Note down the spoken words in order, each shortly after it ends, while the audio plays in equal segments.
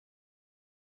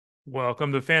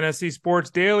Welcome to Fantasy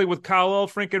Sports Daily with Kyle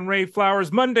Elfrink and Ray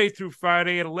Flowers, Monday through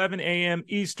Friday at 11 a.m.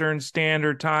 Eastern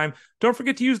Standard Time. Don't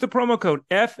forget to use the promo code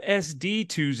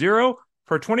FSD20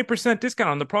 for a 20%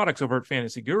 discount on the products over at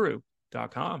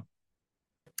fantasyguru.com.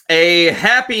 A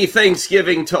happy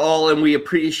Thanksgiving to all, and we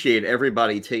appreciate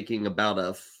everybody taking about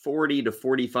a 40 to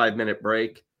 45-minute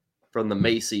break from the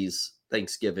Macy's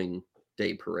Thanksgiving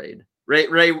Day Parade.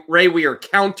 Ray, we are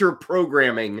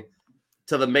counter-programming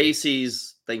to the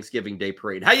Macy's Thanksgiving Day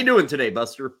Parade. How you doing today,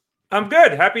 Buster? I'm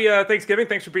good. Happy Thanksgiving.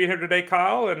 Thanks for being here today,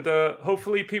 Kyle. And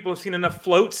hopefully people have seen enough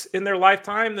floats in their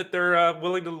lifetime that they're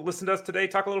willing to listen to us today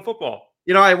talk a little football.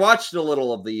 You know, I watched a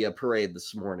little of the parade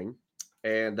this morning,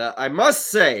 and I must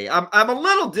say I'm a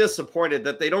little disappointed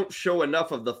that they don't show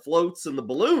enough of the floats and the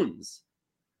balloons.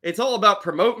 It's all about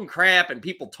promoting crap and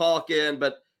people talking,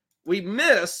 but we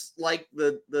miss like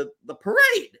the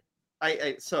parade.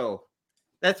 So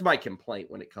that's my complaint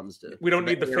when it comes to. We don't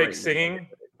need the fake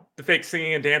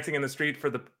singing and dancing in the street for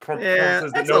the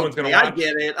performances that no one's going to watch.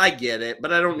 I get it,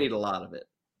 but I don't need a lot of it.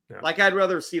 Yeah. Like I'd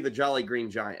rather see the Jolly Green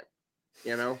Giant.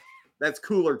 You know, that's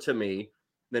cooler to me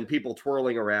than people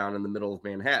twirling around in the middle of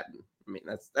Manhattan. I mean,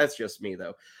 that's just me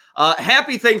though.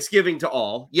 Happy Thanksgiving to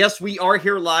all. Yes, we are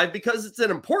here live because it's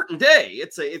an important day.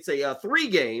 It's a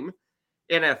 3-game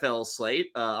NFL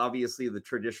slate. Obviously, the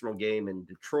traditional game in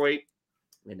Detroit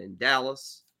and in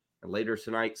Dallas, and later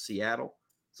tonight, Seattle.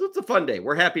 So it's a fun day.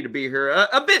 We're happy to be here.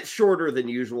 A bit shorter than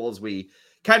usual as we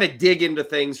kind of dig into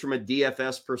things from a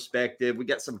DFS perspective. We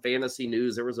got some fantasy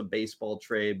news. There was a baseball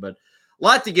trade, but a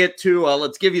lot to get to.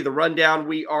 Let's give you the rundown.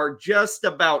 We are just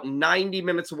about 90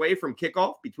 minutes away from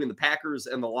kickoff between the Packers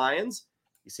and the Lions.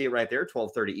 You see it right there,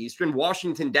 12:30 Eastern.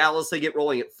 Washington, Dallas, they get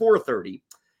rolling at 4:30.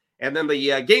 And then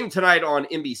the game tonight on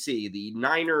NBC, the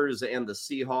Niners and the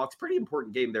Seahawks. Pretty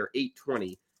important game there,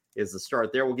 8:20 is the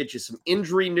start there. We'll get you some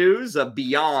injury news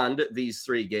beyond these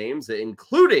 3 games,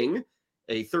 including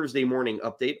a Thursday morning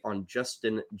update on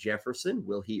Justin Jefferson.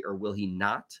 Will he or will he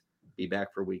not be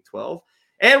back for Week 12?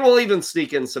 And we'll even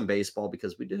sneak in some baseball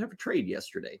because we did have a trade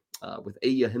yesterday with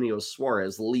Eugenio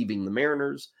Suarez leaving the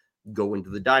Mariners, going to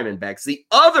the Diamondbacks. The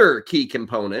other key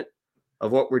component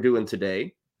of what we're doing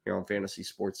today here on Fantasy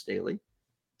Sports Daily,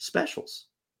 specials.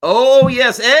 Oh,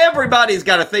 yes, everybody's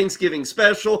got a Thanksgiving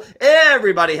special.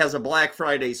 Everybody has a Black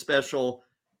Friday special.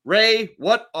 Ray,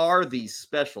 what are these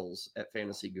specials at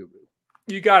Fantasy Guru?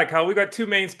 You got it, Kyle. We've got 2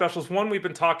 main specials. One we've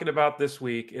been talking about this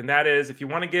week, and that is if you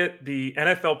want to get the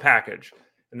NFL package,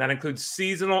 and that includes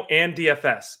seasonal and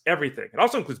DFS, everything. It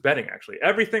also includes betting, actually.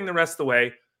 Everything the rest of the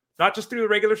way, not just through the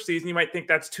regular season. You might think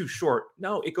that's too short.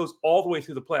 No, it goes all the way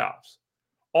through the playoffs,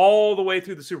 all the way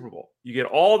through the Super Bowl. You get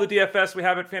all the DFS we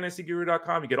have at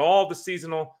fantasyguru.com. You get all the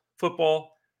seasonal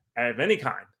football of any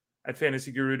kind at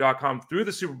fantasyguru.com through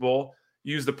the Super Bowl.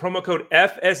 Use the promo code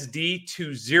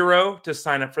FSD20 to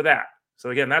sign up for that.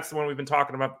 So again, that's the one we've been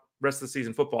talking about rest of the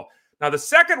season football. Now, the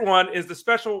second one is the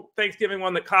special Thanksgiving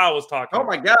one that Kyle was talking about. Oh,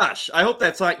 my gosh. I hope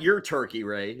that's not your turkey,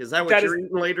 Ray. Is that what you're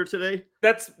eating later today?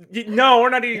 No,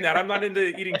 we're not eating that. I'm not into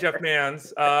eating Jeff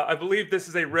Mann's. I believe this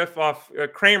is a riff off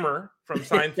Kramer from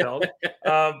Seinfeld.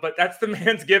 But that's the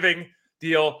Mansgiving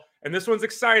deal. And this one's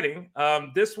exciting.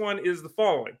 This one is the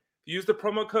following. Use the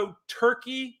promo code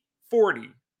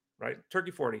Turkey40, right?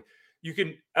 Turkey40. You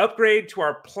can upgrade to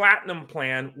our platinum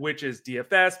plan, which is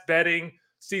DFS, betting,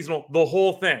 seasonal, the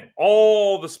whole thing,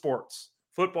 all the sports,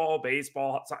 football,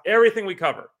 baseball, everything we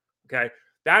cover. Okay.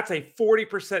 That's a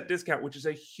 40% discount, which is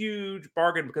a huge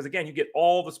bargain because, again, you get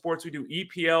all the sports we do,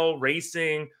 EPL,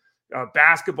 racing,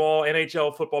 basketball,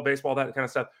 NHL, football, baseball, that kind of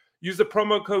stuff. Use the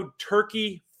promo code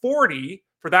Turkey40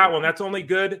 for that one. That's only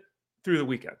good through the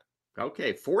weekend.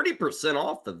 Okay, 40%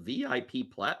 off the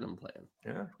VIP Platinum plan.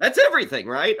 Yeah. That's everything,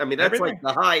 right? I mean, that's everything.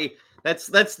 Like the high, that's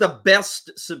the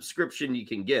best subscription you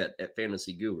can get at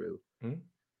Fantasy Guru.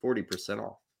 40%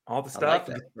 off. All the stuff,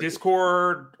 like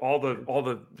Discord, all the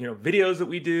videos that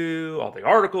we do, all the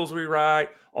articles we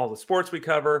write, all the sports we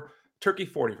cover.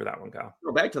 Turkey40 for that one, Kyle.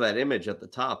 Go back to that image at the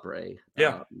top, Ray.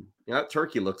 Yeah. That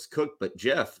turkey looks cooked, but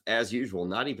Jeff, as usual,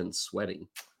 not even sweating.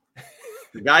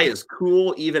 The guy is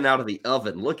cool even out of the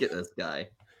oven. Look at this guy.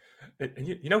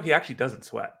 You know, he actually doesn't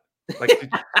sweat.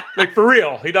 Like for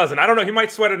real, he doesn't. I don't know. He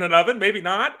might sweat in an oven, maybe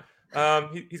not.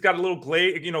 He's got a little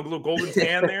little golden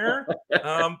tan there.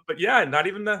 But yeah, not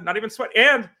even sweat.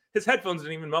 And his headphones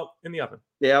didn't even melt in the oven.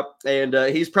 Yep. And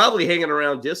he's probably hanging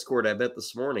around Discord, I bet,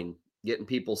 this morning, getting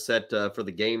people set for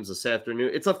the games this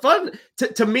afternoon. It's a fun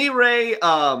to me, Ray.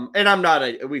 And I'm not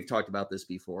we've talked about this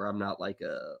before. I'm not like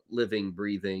a living,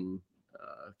 breathing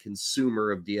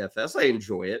consumer of DFS. I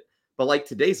enjoy it, but like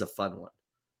today's a fun one.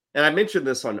 And I mentioned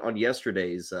this on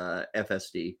yesterday's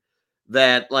FSD.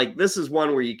 that like this is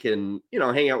one where you can,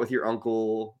 hang out with your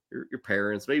uncle, your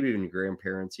parents, maybe even your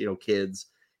grandparents, kids,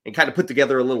 and kind of put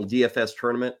together a little DFS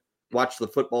tournament, watch the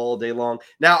football all day long.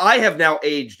 Now, I have now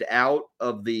aged out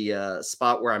of the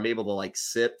spot where I'm able to like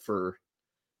sit for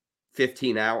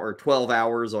 15 or 12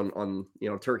 hours on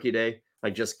Turkey Day,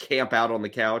 like just camp out on the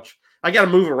couch. I got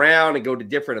to move around and go to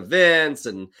different events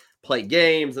and play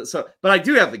games. So, but I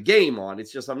do have the game on.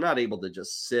 It's just I'm not able to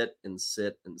just sit and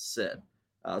sit and sit.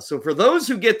 So for those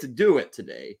who get to do it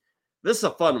today, this is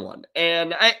a fun one.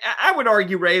 And I would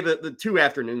argue, Ray, that the 2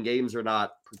 afternoon games are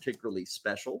not particularly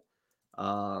special.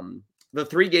 The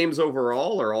 3 games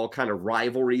overall are all kind of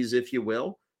rivalries, if you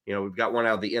will. We've got one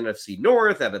out of the NFC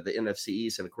North, out of the NFC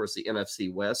East, and of course the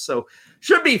NFC West. So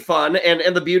should be fun.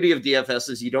 And the beauty of DFS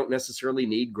is you don't necessarily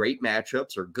need great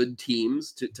matchups or good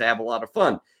teams to have a lot of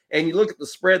fun. And you look at the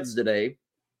spreads today.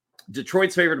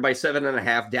 Detroit's favored by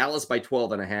 7.5, Dallas by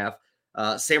 12.5.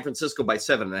 San Francisco by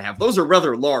 7.5. Those are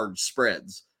rather large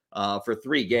spreads for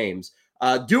 3 games.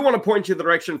 Do want to point you in the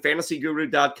direction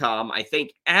fantasyguru.com. I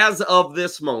think as of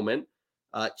this moment,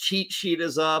 cheat sheet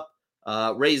is up.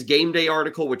 Ray's game day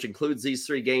article, which includes these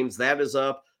 3 games, that is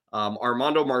up.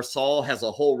 Armando Marsal has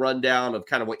a whole rundown of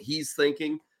kind of what he's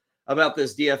thinking about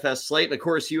this DFS slate. And of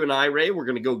course, you and I, Ray, we're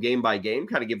going to go game by game,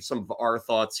 kind of give some of our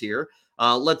thoughts here.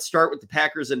 Let's start with the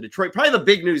Packers in Detroit. Probably the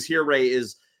big news here, Ray,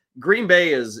 is Green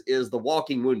Bay is the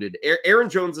walking wounded. Aaron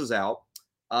Jones is out.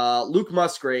 Luke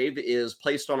Musgrave is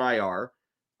placed on IR.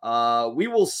 We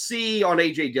will see on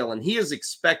A.J. Dillon. He is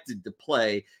expected to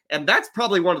play, and that's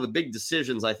probably one of the big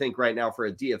decisions, I think, right now for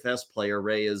a DFS player,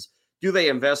 Ray, is do they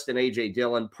invest in A.J.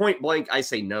 Dillon? Point blank, I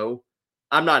say no.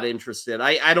 I'm not interested.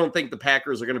 I don't think the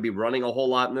Packers are going to be running a whole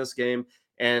lot in this game,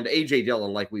 and A.J.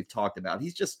 Dillon, like we've talked about,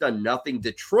 he's just done nothing.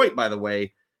 Detroit, by the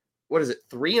way, what is it,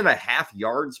 3.5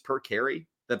 yards per carry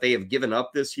that they have given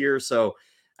up this year? So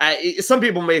some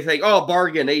people may think, oh,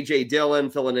 bargain, A.J. Dillon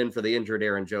filling in for the injured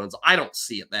Aaron Jones. I don't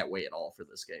see it that way at all for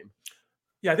this game.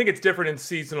 Yeah, I think it's different in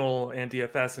seasonal and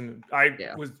DFS. And I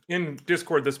was in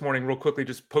Discord this morning real quickly,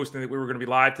 just posting that we were going to be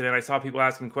live today. And I saw people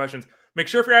asking questions. Make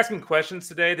sure if you're asking questions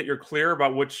today that you're clear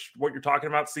about what you're talking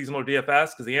about, seasonal or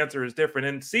DFS, because the answer is different.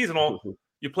 In seasonal,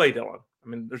 you play Dillon. I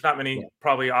mean, there's not many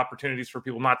probably opportunities for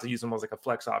people not to use him as like a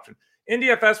flex option. In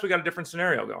DFS, we got a different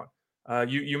scenario going.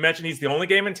 You mentioned he's the only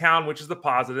game in town, which is the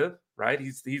positive, right?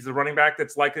 He's the running back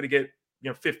that's likely to get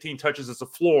 15 touches as a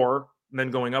floor and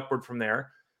then going upward from there.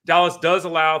 Dallas does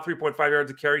allow 3.5 yards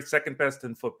a carry, second best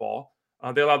in football.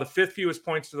 They allow the 5th fewest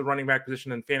points to the running back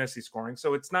position in fantasy scoring.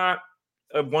 So it's not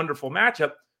a wonderful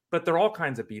matchup, but they're all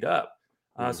kinds of beat up.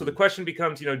 So the question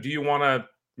becomes, do you want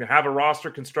to have a roster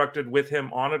constructed with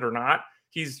him on it or not?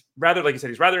 He's rather, like you said,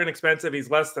 he's rather inexpensive. He's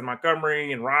less than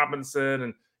Montgomery and Robinson,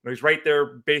 and he's right there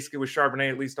basically with Charbonnet,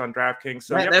 at least on DraftKings.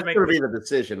 So that's going to be the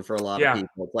decision for a lot of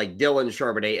people. It's like Dillon,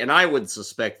 Charbonnet, and I would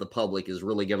suspect the public is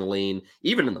really going to lean,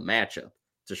 even in the matchup,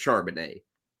 to Charbonnet.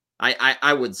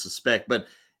 I would suspect, but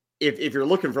if you're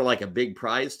looking for like a big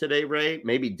prize today, Ray,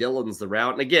 maybe Dillon's the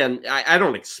route. And again, I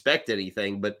don't expect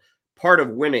anything, but part of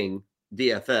winning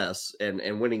DFS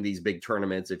and winning these big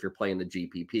tournaments, if you're playing the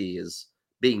GPP, is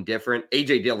being different.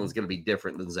 A.J. Dillon's going to be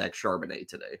different than Zach Charbonnet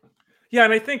today. Yeah,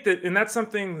 and I think that's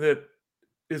something that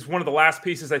is one of the last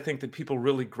pieces I think that people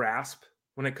really grasp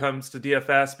when it comes to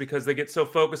DFS, because they get so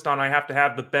focused on I have to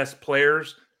have the best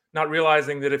players, not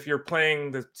realizing that if you're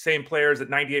playing the same players that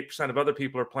 98% of other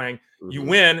people are playing, you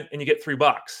win and you get $3.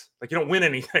 Like, you don't win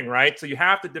anything, right? So you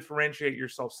have to differentiate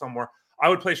yourself somewhere. I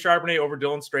would play Charbonnet over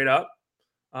Dillon straight up.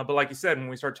 But like you said, when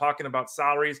we start talking about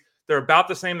salaries, they're about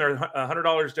the same. They're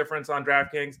 $100 difference on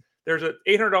DraftKings. There's an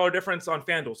 $800 difference on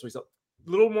FanDuel. So he's a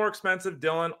little more expensive,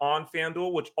 Dillon, on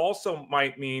FanDuel, which also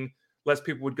might mean less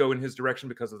people would go in his direction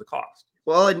because of the cost.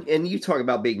 Well, and you talk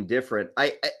about being different.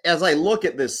 As I look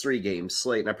at this 3-game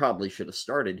slate, and I probably should have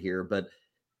started here, but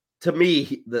to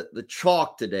me, the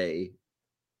chalk today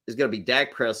is going to be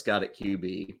Dak Prescott at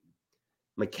QB,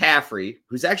 McCaffrey,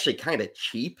 who's actually kind of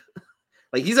cheap.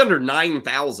 Like, he's under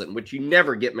 9,000, which you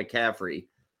never get McCaffrey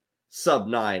sub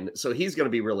 9. So he's going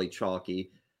to be really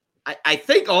chalky. I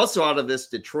think also out of this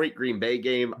Detroit Green Bay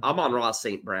game, I'm on Ross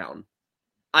St. Brown.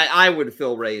 I would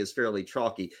feel Ray is fairly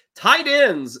chalky. Tight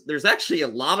ends, there's actually a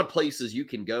lot of places you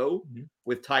can go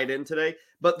with tight end today.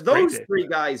 But those 3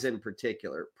 guys in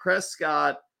particular,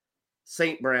 Prescott,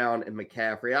 St. Brown, and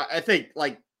McCaffrey, I think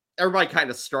like everybody kind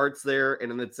of starts there,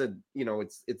 and then it's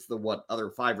the other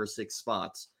 5 or 6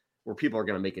 spots where people are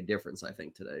going to make a difference, I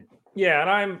think, today. Yeah, and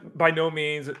I'm by no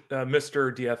means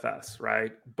Mr. DFS,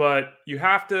 right? But you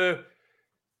have to,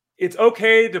 it's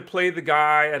okay to play the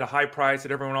guy at a high price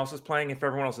that everyone else is playing if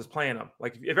everyone else is playing him.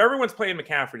 Like if everyone's playing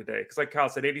McCaffrey today, because like Kyle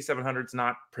said, 8,700 is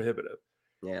not prohibitive.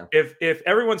 Yeah. If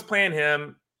everyone's playing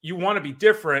him, you want to be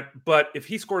different. But if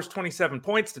he scores 27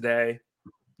 points today,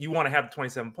 you want to have the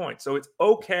 27 points. So it's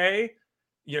okay.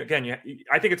 Again,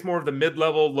 I think it's more of the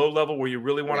mid-level, low-level where you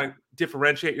really want to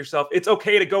differentiate yourself. It's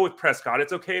okay to go with Prescott.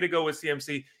 It's okay to go with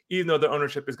CMC, even though the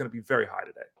ownership is going to be very high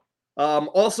today.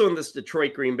 Also in this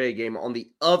Detroit-Green Bay game, on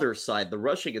the other side, the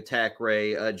rushing attack,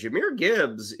 Ray, Jahmyr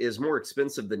Gibbs is more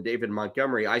expensive than David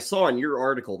Montgomery. I saw in your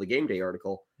article, the Game Day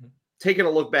article, taking a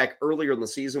look back earlier in the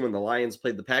season when the Lions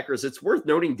played the Packers, it's worth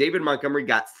noting David Montgomery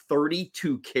got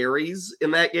 32 carries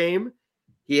in that game.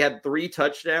 He had 3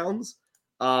 touchdowns.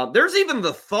 There's even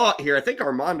the thought here, I think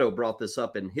Armando brought this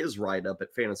up in his write-up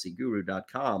at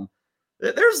fantasyguru.com.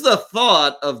 There's the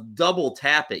thought of double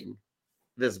tapping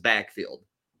this backfield.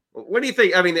 What do you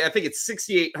think? I mean, I think it's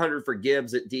 6,800 for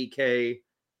Gibbs at DK,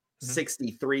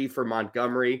 63 for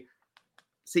Montgomery.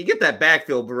 So you get that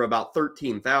backfield for about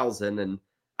 13,000, and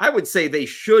I would say they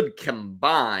should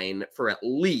combine for at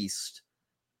least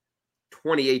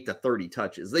 28 to 30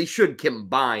 touches. They should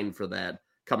combine for that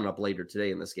coming up later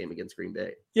today in this game against Green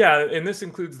Bay. Yeah, and this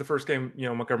includes the first game,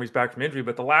 Montgomery's back from injury,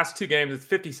 but the last 2 games, it's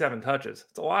 57 touches.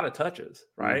 It's a lot of touches,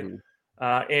 right?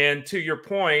 And to your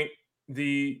point,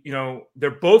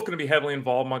 they're both going to be heavily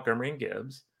involved, Montgomery and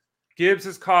Gibbs. Gibbs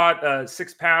has caught 5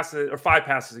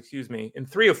 passes, in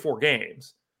 3 of 4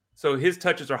 games. So his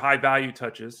touches are high value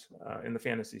touches in the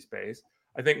fantasy space.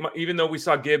 I think even though we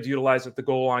saw Gibbs utilized at the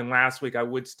goal line last week, I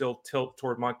would still tilt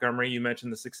toward Montgomery. You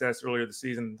mentioned the success earlier this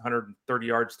season, 130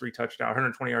 yards, 3 touchdowns,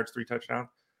 120 yards, 3 touchdowns.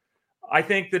 I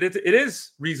think that it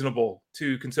is reasonable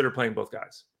to consider playing both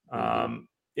guys.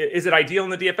 Is it ideal in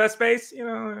the DFS space?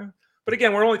 But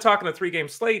again, we're only talking a 3-game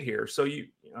slate here, so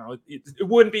it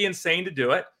wouldn't be insane to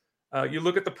do it. You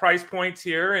look at the price points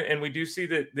here, and we do see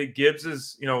that Gibbs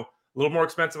is a little more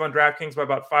expensive on DraftKings by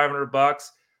about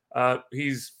 $500.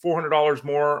 He's $400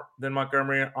 more than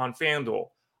Montgomery on FanDuel.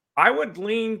 I would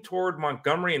lean toward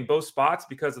Montgomery in both spots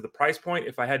because of the price point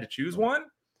if I had to choose one,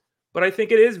 but I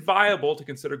think it is viable to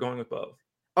consider going with both.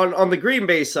 On the Green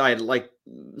Bay side,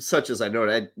 such as I know,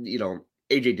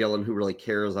 A.J. Dillon, who really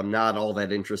cares? I'm not all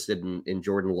that interested in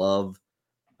Jordan Love.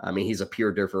 I mean, he's a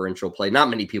pure differential play. Not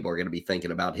many people are going to be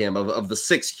thinking about him. Of the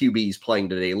 6 QBs playing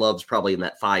today, Love's probably in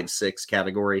that 5-6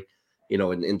 category,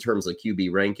 in terms of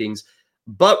QB rankings.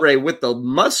 But, Ray, with the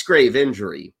Musgrave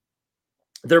injury,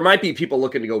 there might be people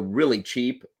looking to go really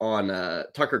cheap on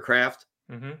Tucker Kraft,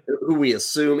 who we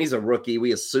assume he's a rookie.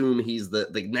 We assume he's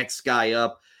the next guy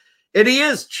up. And he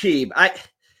is cheap.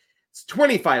 It's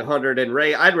 $2,500, and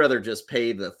Ray, I'd rather just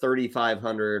pay the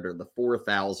 $3,500 or the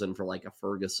 $4,000 for like a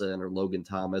Ferguson or Logan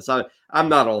Thomas. I'm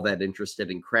not all that interested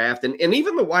in Kraft, and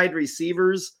even the wide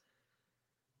receivers.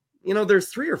 There's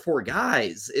 3 or 4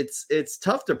 guys. It's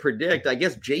tough to predict. I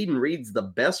guess Jaden Reed's the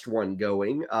best one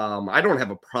going. I don't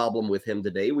have a problem with him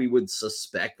today. We would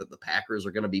suspect that the Packers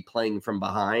are going to be playing from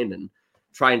behind and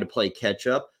trying to play catch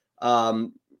up.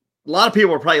 A lot of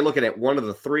people are probably looking at one of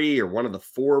the 3 or one of the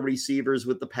 4 receivers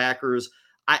with the Packers.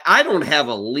 I don't have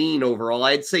a lean overall.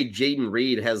 I'd say Jaden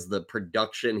Reed has the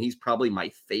production. He's probably my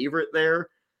favorite there.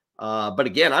 But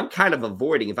again, I'm kind of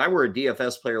avoiding. If I were a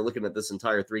DFS player looking at this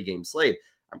entire 3-game slate,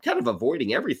 I'm kind of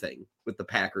avoiding everything with the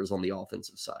Packers on the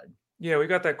offensive side. Yeah, we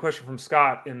got that question from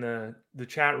Scott in the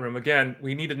chat room. Again,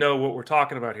 we need to know what we're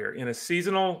talking about here. In a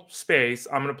seasonal space,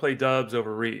 I'm going to play Dubs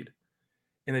over Reed.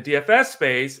 In the DFS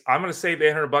space, I'm going to save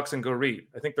 $800 and go Reed.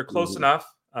 I think they're close enough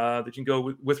that you can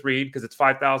go with Reed because it's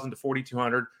 $5,000 to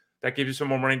 $4,200. That gives you some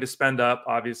more money to spend up,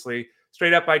 obviously.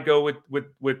 Straight up, I'd go with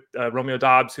Romeo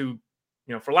Doubs, who,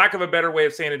 for lack of a better way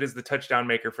of saying it, is the touchdown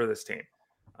maker for this team.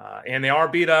 And they are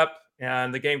beat up,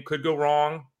 and the game could go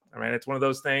wrong. I mean, it's one of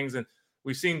those things. And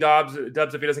we've seen Dubs, if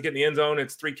he doesn't get in the end zone,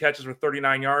 it's 3 catches for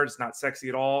 39 yards. It's not sexy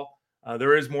at all.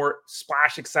 There is more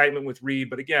splash excitement with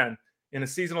Reed. But again, in a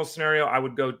seasonal scenario, I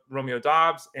would go Romeo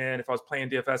Doubs. And if I was playing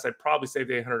DFS, I'd probably save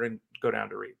the 800 and go down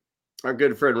to Reed. Our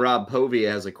good friend Rob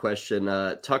Povia has a question.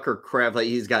 Tucker Kraft,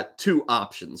 he's got 2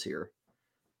 options here.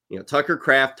 Tucker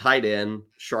Kraft, tight end,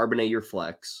 Charbonnet, your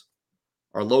flex.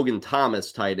 Or Logan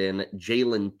Thomas, tight end,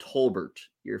 Jalen Tolbert,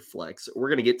 your flex. We're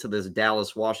going to get to this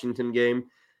Dallas-Washington game.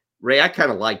 Ray, I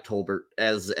kind of like Tolbert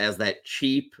as that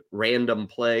cheap, random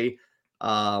play.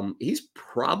 He's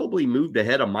probably moved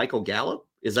ahead of Michael Gallup.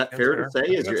 Is that fair to say?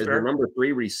 Is your number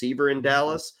 3 receiver in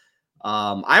Dallas?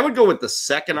 I would go with the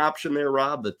second option there,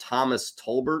 Rob, the Thomas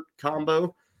Tolbert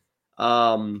combo.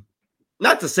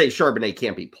 Not to say Charbonnet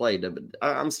can't be played, but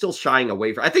I'm still shying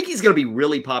away from. I think he's going to be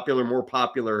really popular, more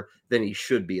popular than he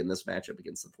should be in this matchup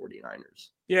against the 49ers.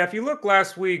 Yeah, if you look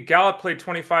last week, Gallup played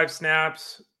 25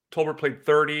 snaps, Tolbert played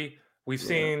 30. We've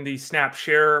seen the snap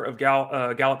share of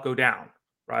Gallup go down,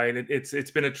 right?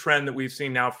 It's been a trend that we've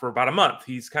seen now for about a month.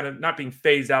 He's kind of not being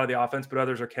phased out of the offense, but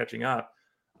others are catching up.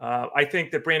 I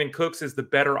think that Brandon Cooks is the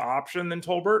better option than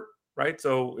Tolbert, right?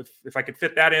 So if I could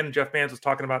fit that in, Jeff Mans was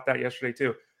talking about that yesterday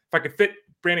too. If I could fit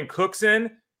Brandon Cooks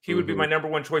in, he would be my number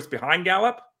one choice behind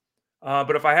Gallup.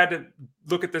 But if I had to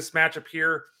look at this matchup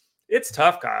here, it's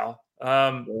tough, Kyle.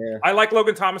 I like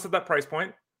Logan Thomas at that price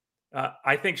point.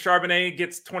 I think Charbonnet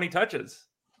gets 20 touches.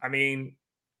 I mean,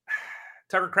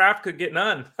 Tucker Kraft could get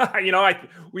none.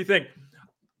 We think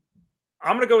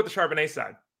I'm going to go with the Charbonnet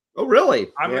side. Oh, really?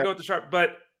 I'm going to go with the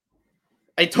but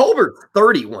I told her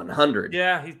 3,100.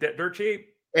 Yeah, he's dirt cheap.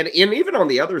 And even on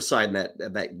the other side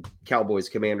in that Cowboys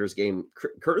Commanders game,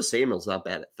 Curtis Samuel's not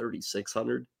bad at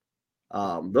 3,600.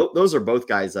 Those are both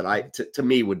guys that to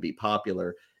me would be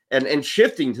popular. And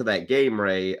shifting to that game,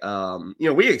 Ray,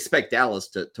 we expect Dallas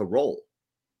to roll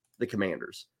the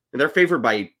Commanders, and they're favored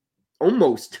by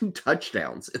almost 2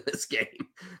 touchdowns in this game.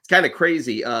 It's kind of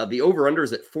crazy. The over/under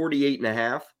is at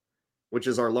 48.5, which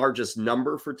is our largest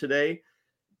number for today.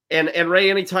 And Ray,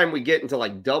 anytime we get into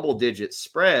like double-digit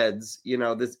spreads,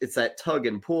 it's that tug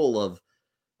and pull of,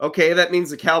 okay, that means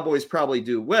the Cowboys probably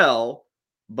do well,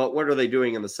 but what are they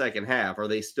doing in the second half? Are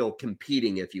they still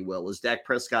competing, if you will? Is Dak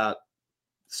Prescott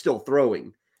still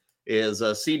throwing? Is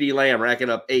CD Lamb racking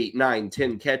up 8, 9,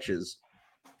 10 catches?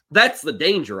 That's the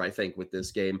danger, I think, with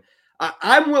this game.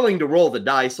 I'm willing to roll the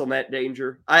dice on that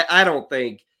danger. I don't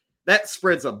think that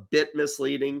spread's a bit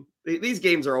misleading. These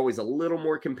games are always a little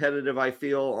more competitive, I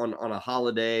feel, on a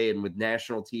holiday and with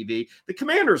national TV. The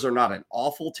Commanders are not an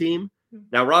awful team.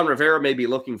 Now, Ron Rivera may be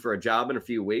looking for a job in a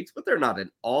few weeks, but they're not an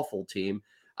awful team.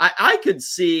 I could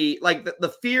see like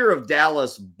the fear of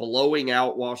Dallas blowing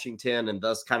out Washington and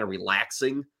thus kind of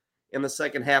relaxing in the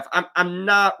second half. I'm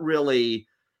not really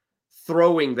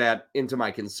throwing that into my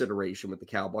consideration with the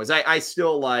Cowboys. I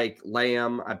still like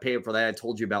Lamb. I paid for that. I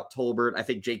told you about Tolbert. I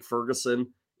think Jake Ferguson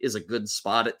is a good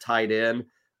spot at tight end.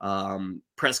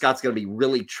 Prescott's going to be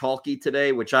really chalky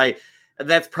today,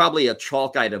 that's probably a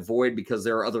chalk I'd avoid because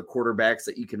there are other quarterbacks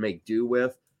that you can make do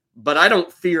with. But I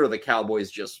don't fear the Cowboys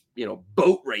just,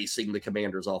 boat racing the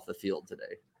Commanders off the field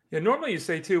today. Yeah, normally you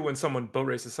say, too, when someone boat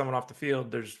races someone off the field,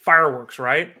 there's fireworks,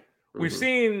 right? We've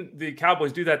seen the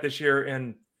Cowboys do that this year,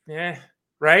 and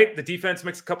right? The defense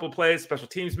makes a couple of plays, special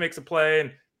teams makes a play,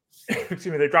 and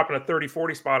they drop in a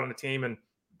 30-40 spot on the team, and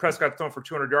Prescott's thrown for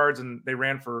 200 yards, and they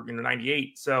ran for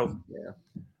 98. So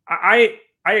I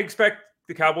expect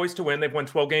the Cowboys to win. They've won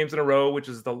 12 games in a row, which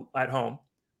is at home,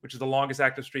 which is the longest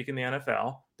active streak in the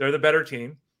NFL. They're the better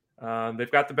team.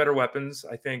 They've got the better weapons.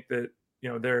 I think that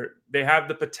they have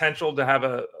the potential to have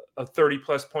a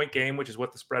 30-plus point game, which is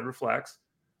what the spread reflects.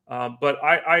 But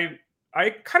I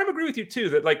kind of agree with you too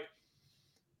that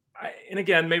and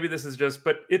again, maybe this is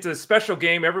but it's a special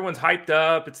game. Everyone's hyped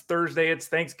up. It's Thursday. It's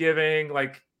Thanksgiving.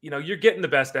 You're getting the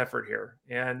best effort here,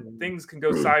 and things can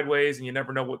go sideways, and you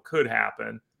never know what could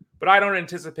happen. But I don't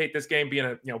anticipate this game being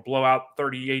a blowout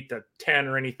 38-10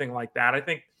 or anything like that. I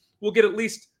think we'll get at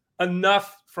least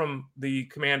enough from the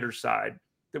Commanders side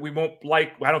that we won't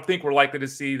I don't think we're likely to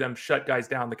see them shut guys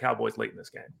down, the Cowboys, late in this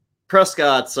game.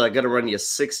 Prescott's going to run you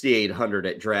 6,800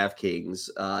 at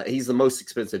DraftKings. He's the most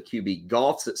expensive QB.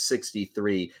 Goff's at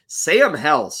 63. Sam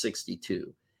Howell,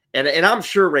 62. And I'm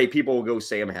sure, Ray, people will go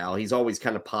Sam Howell. He's always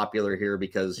kind of popular here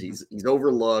because he's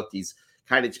overlooked. He's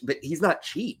but he's not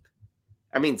cheap.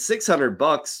 I mean,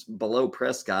 $600 below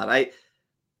Prescott.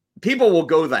 People will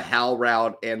go the Howell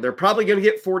route, and they're probably going to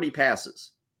get 40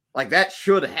 passes. That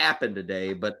should happen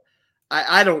today, but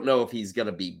I don't know if he's going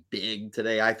to be big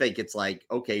today. I think it's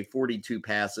 42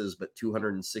 passes, but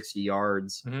 260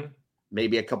 yards,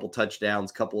 maybe a couple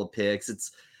touchdowns, couple of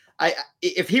picks.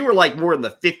 If he were more in the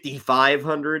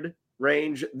 5,500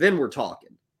 range, then we're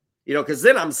talking, because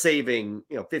then I'm saving,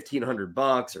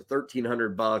 $1,500 or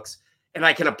 $1,300, and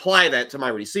I can apply that to my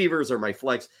receivers or my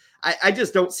flex. I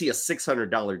just don't see a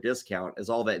 $600 discount as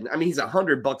all that. I mean, he's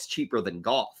 $100 cheaper than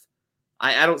Goff.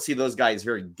 I don't see those guys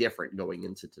very different going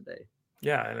into today.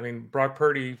 Yeah, and I mean, Brock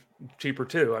Purdy, cheaper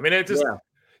too. I mean, it just,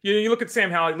 you look at Sam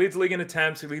Howell, he leads the league in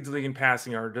attempts, he leads the league in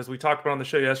passing yards. As we talked about on the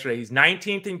show yesterday, he's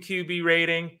 19th in QB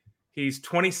rating, he's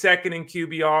 22nd in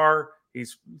QBR,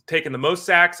 he's taken the most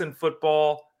sacks in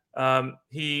football.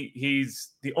 He's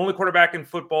the only quarterback in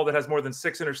football that has more than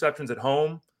 6 interceptions at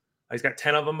home. He's got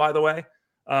 10 of them, by the way.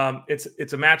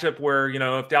 It's a matchup where,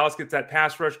 if Dallas gets that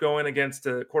pass rush going against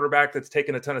a quarterback that's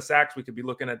taken a ton of sacks, we could be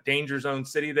looking at danger zone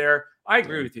city there. I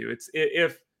agree with you.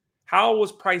 If Howell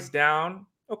was priced down,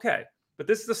 okay. But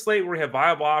this is a slate where we have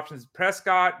viable options.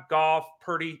 Prescott, Goff,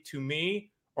 Purdy, to me,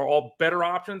 are all better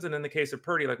options. And in the case of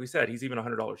Purdy, like we said, he's even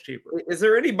 $100 cheaper. Is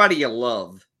there anybody you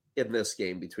love in this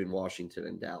game between Washington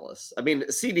and Dallas? I mean,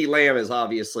 CeeDee Lamb is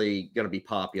obviously going to be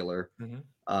popular. Mm-hmm.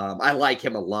 I like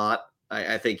him a lot.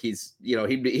 I think he's,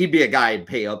 he'd be a guy I'd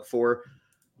pay up for.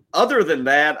 Other than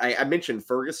that, I mentioned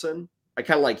Ferguson. I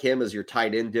kind of like him as your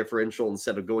tight end differential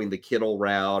instead of going the Kittle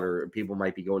route, or people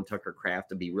might be going Tucker Kraft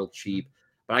to be real cheap.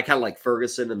 But I kind of like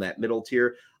Ferguson in that middle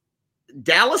tier.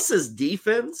 Dallas's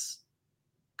defense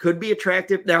could be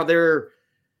attractive. Now they're,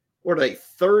 what are they,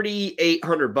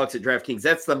 $3,800 at DraftKings.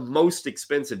 That's the most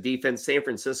expensive defense. San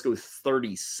Francisco is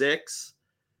 $36.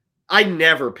 I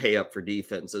never pay up for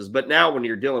defenses, but now when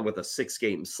you're dealing with a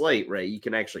 6-game slate, Ray, you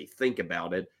can actually think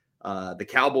about it. The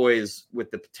Cowboys with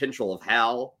the potential of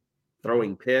Hal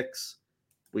throwing picks.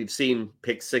 We've seen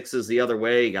pick sixes the other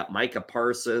way. You got Micah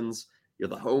Parsons. You're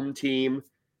the home team.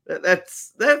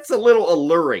 That's a little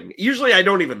alluring. Usually I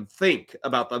don't even think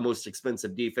about the most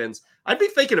expensive defense. I'd be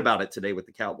thinking about it today with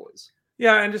the Cowboys.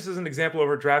 Yeah, and just as an example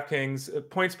over DraftKings,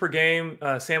 points per game,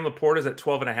 Sam Laporta is at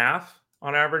 12.5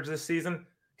 on average this season.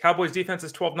 Cowboys defense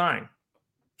is 12.9.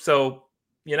 So,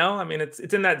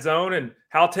 it's in that zone, and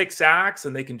Hal takes sacks,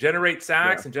 and they can generate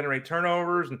sacks and generate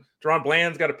turnovers. And Deron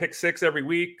Bland's got a pick six every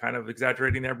week, kind of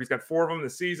exaggerating there, but he's got 4 of them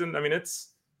this season.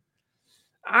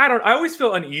 I always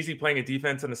feel uneasy playing a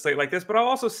defense in a slate like this, but I'll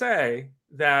also say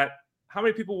that how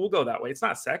many people will go that way? It's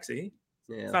not sexy.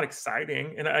 Yeah. It's not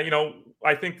exciting. And,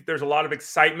 I think that there's a lot of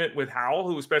excitement with Howell,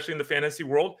 who, especially in the fantasy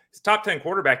world, is top 10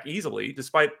 quarterback easily,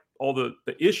 despite all the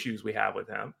issues we have with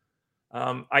him.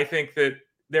 I think that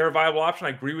they're a viable option. I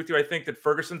agree with you. I think that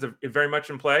Ferguson's very much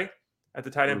in play at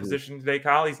the tight end position today,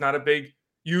 Kyle. He's not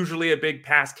usually a big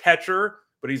pass catcher,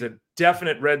 but he's a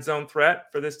definite red zone threat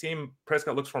for this team.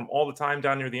 Prescott looks for him all the time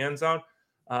down near the end zone.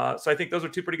 So I think those are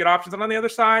 2 pretty good options. And on the other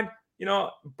side,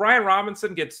 Brian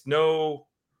Robinson gets no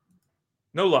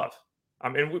love. I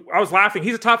was laughing.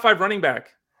 He's a top 5 running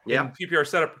back in PPR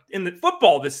setup in the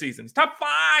football this season. He's top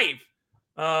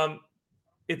 5.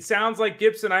 It sounds like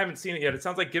Gibson. I haven't seen it yet. It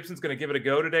sounds like Gibson's going to give it a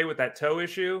go today with that toe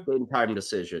issue. Time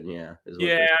decision, yeah.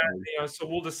 So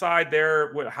we'll decide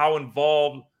there how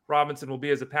involved Robinson will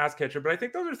be as a pass catcher. But I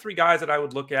think those are 3 guys that I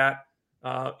would look at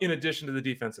in addition to the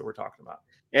defense that we're talking about.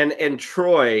 And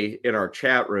Troy in our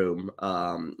chat room,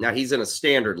 now he's in a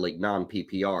standard league,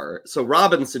 non-PPR. So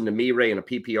Robinson to me, Ray, in a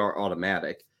PPR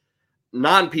automatic.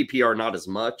 Non-PPR, not as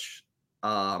much.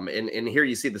 And here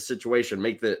you see the situation.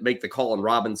 Make the call on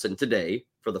Robinson today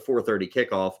for the 4:30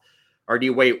 kickoff. Or do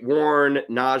you wait Warren,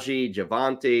 Najee,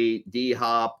 Javonte,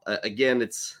 D-Hop? Again,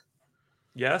 it's...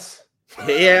 Yes.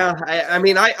 Yeah.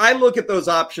 I look at those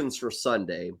options for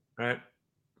Sunday. Right.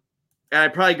 And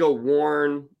I'd probably go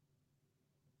Warren.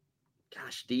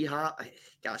 Gosh, D-Hop.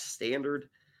 Gosh, standard.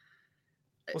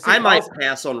 I might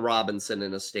pass on Robinson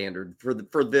in a standard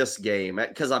for this game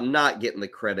because I'm not getting the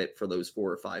credit for those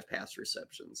 4 or 5 pass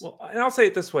receptions. Well, and I'll say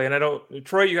it this way, and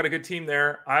Troy, you got a good team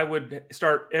there. I would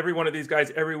start every one of these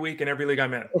guys every week in every league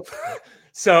I'm in.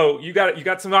 So you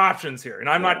got some options here, and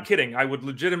I'm not kidding. I would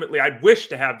I'd wish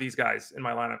to have these guys in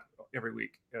my lineup every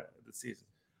week this season.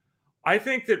 I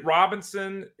think that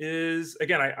Robinson is,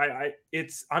 again,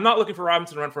 I'm not looking for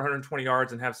Robinson to run for 120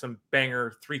 yards and have some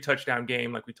banger 3-touchdown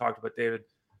game like we talked about David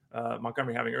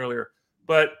Montgomery having earlier.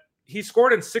 But he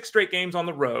scored in 6 straight games on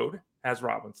the road as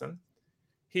Robinson.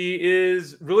 He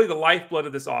is really the lifeblood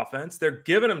of this offense. They're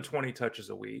giving him 20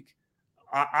 touches a week.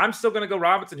 I'm still going to go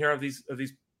Robinson here of these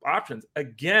options.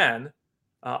 Again,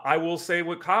 I will say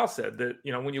what Kyle said, that,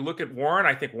 when you look at Warren,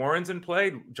 I think Warren's in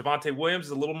play. Javonte Williams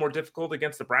is a little more difficult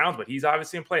against the Browns, but he's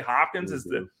obviously in play. Hopkins is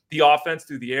the offense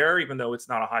through the air, even though it's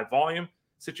not a high volume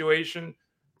situation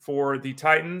for the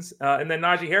Titans. And then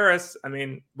Najee Harris,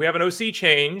 we have an OC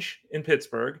change in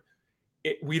Pittsburgh.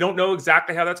 We don't know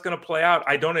exactly how that's going to play out.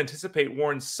 I don't anticipate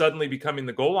Warren suddenly becoming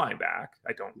the goal line back.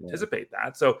 I don't anticipate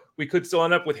that. So we could still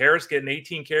end up with Harris getting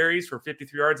 18 carries for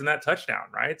 53 yards and that touchdown,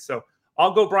 right? So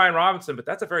I'll go Brian Robinson, but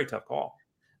that's a very tough call.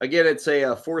 Again, it's a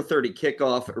 4:30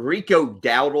 kickoff. Rico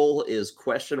Dowdle is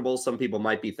questionable. Some people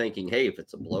might be thinking, hey, if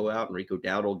it's a blowout and Rico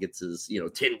Dowdle gets his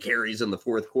 10 carries in the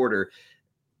fourth quarter,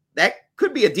 that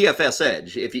could be a DFS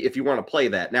edge if you want to play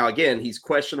that. Now, again, he's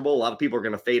questionable. A lot of people are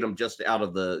going to fade him just out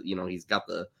of the, he's got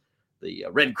the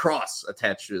Red Cross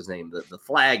attached to his name, the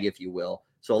flag, if you will.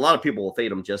 So a lot of people will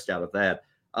fade him just out of that.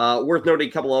 Worth noting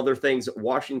a couple other things.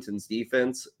 Washington's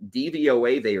defense,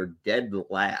 DVOA, they are dead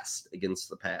last against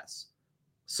the pass.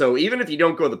 So even if you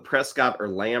don't go the Prescott or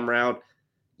Lamb route,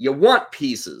 you want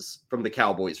pieces from the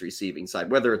Cowboys receiving side,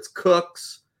 whether it's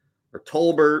Cooks or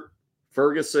Tolbert,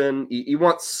 Ferguson. You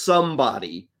want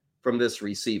somebody from this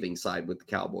receiving side with the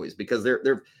Cowboys because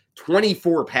they're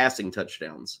 24 passing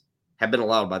touchdowns have been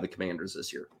allowed by the Commanders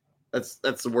this year. That's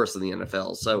the worst in the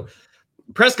NFL. So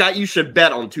Prescott, you should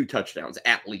bet on 2 touchdowns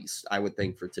at least, I would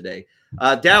think, for today.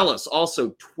 Dallas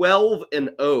also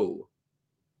 12-0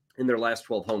 in their last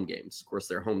 12 home games. Of course,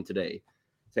 they're home today,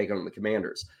 taking on the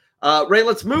Commanders. Ray,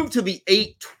 let's move to the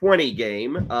 8:20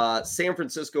 game, San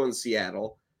Francisco and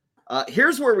Seattle.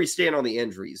 Here's where we stand on the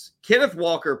injuries. Kenneth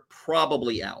Walker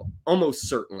probably out, almost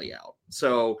certainly out.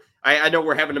 So I know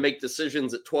we're having to make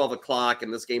decisions at 12 o'clock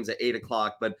and this game's at 8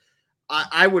 o'clock, but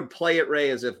I would play it, Ray,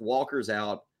 as if Walker's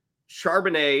out.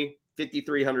 Charbonnet,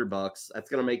 $5,300. That's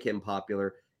going to make him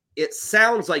popular. It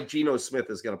sounds like Geno Smith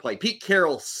is going to play. Pete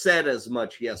Carroll said as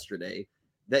much yesterday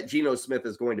that Geno Smith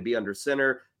is going to be under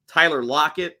center. Tyler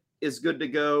Lockett is good to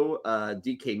go.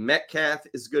 DK Metcalf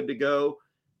is good to go.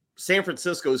 San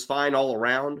Francisco is fine all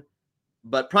around.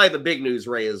 But probably the big news,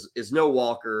 Ray, is no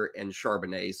Walker and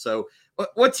Charbonnet. So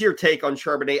what's your take on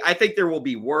Charbonnet? I think there will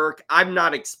be work. I'm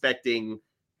not expecting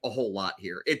a whole lot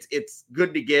here. It's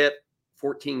good to get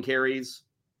 14 carries,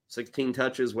 16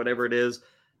 touches, whatever it is.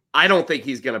 I don't think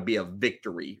he's going to be a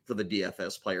victory for the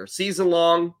DFS player. Season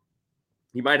long,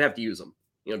 you might have to use him,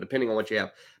 depending on what you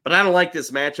have. But I don't like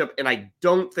this matchup, and I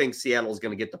don't think Seattle's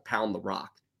going to get to pound the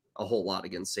rock a whole lot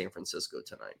against San Francisco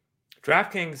tonight.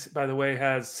 DraftKings, by the way,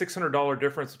 has $600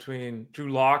 difference between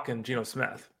Drew Lock and Geno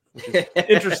Smith, which is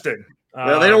interesting.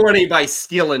 Well, they don't want anybody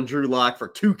stealing Drew Lock for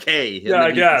 $2K. Yeah,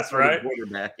 I guess, right?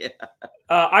 Yeah.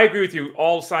 I agree with you.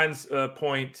 All signs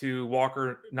point to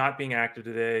Walker not being active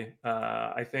today.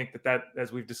 I think that,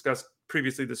 as we've discussed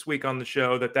previously this week on the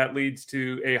show, that leads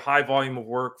to a high volume of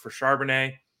work for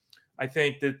Charbonnet. I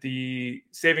think that the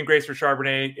saving grace for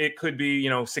Charbonnet, it could be,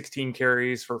 16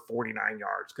 carries for 49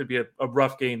 yards. Could be a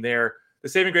rough game there. The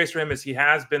saving grace for him is he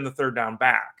has been the third down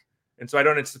back. And so I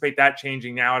don't anticipate that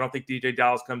changing now. I don't think DJ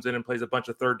Dallas comes in and plays a bunch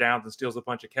of third downs and steals a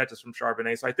bunch of catches from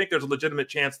Charbonnet. So I think there's a legitimate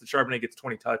chance that Charbonnet gets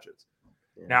 20 touches.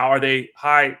 Yeah. Now, are they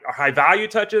high value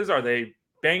touches? Are they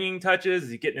banging touches?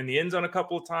 Is he getting in the end zone a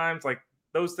couple of times? Like,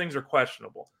 those things are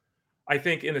questionable. I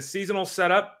think in a seasonal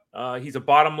setup, he's a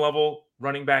bottom level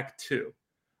running back 2.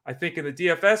 I think in the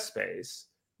DFS space,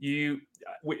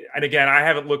 and again, I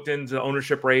haven't looked into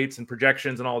ownership rates and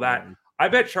projections and all that. Mm-hmm. I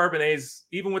bet Charbonnet's,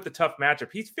 even with the tough matchup,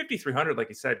 he's 5,300, like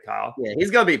you said, Kyle. Yeah, he's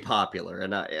going to be popular.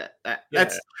 And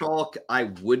that's chalk I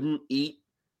wouldn't eat.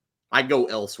 I'd go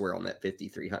elsewhere on that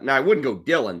 5,300. Now, I wouldn't go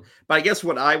Dillon, but I guess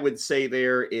what I would say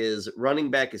there is running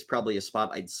back is probably a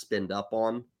spot I'd spend up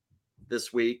on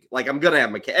this week. Like, I'm going to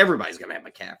have everybody's going to have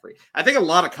McCaffrey. I think a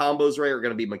lot of combos, Ray, are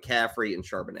going to be McCaffrey and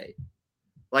Charbonnet.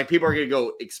 Like, people are going to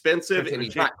go expensive, and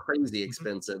he's not crazy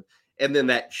expensive, and then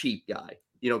that cheap guy.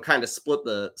 Kind of split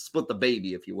the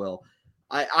baby, if you will.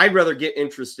 I'd rather get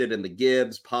interested in the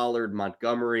Gibbs, Pollard,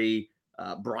 Montgomery,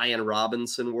 Brian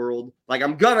Robinson world. Like,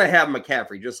 I'm going to have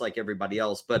McCaffrey just like everybody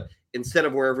else, but instead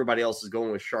of where everybody else is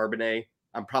going with Charbonnet,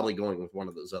 I'm probably going with one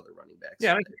of those other running backs.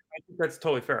 Yeah, I think that's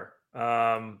totally fair.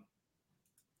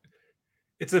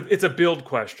 It's a build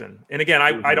question. And again,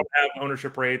 I don't have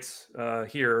ownership rates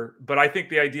here, but I think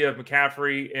the idea of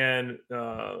McCaffrey and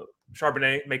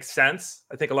Charbonnet makes sense.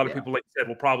 I think a lot of people, like you said,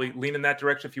 will probably lean in that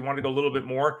direction. If you want to go a little bit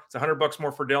more, it's $100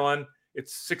 more for Dillon.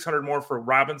 It's $600 more for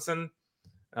Robinson.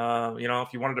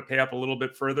 If you wanted to pay up a little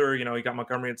bit further, you got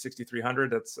Montgomery at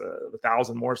 6,300. That's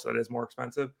 $1,000 more, so that is more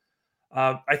expensive.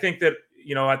 I think that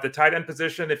at the tight end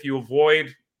position, if you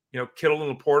avoid Kittle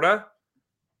and Laporta,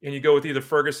 and you go with either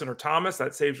Ferguson or Thomas,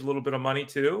 that saves you a little bit of money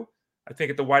too. I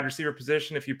think at the wide receiver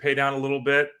position, if you pay down a little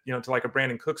bit, to like a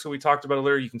Brandon Cooks who we talked about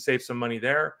earlier, you can save some money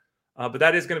there. But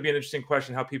that is going to be an interesting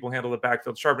question, how people handle the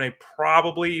backfield. Charbonnet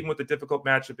probably, even with the difficult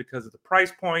matchup because of the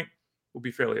price point, will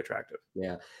be fairly attractive.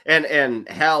 Yeah. And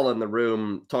Hal in the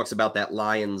room talks about that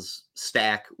Lions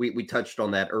stack. We touched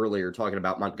on that earlier, talking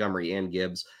about Montgomery and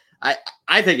Gibbs.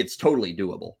 I think it's totally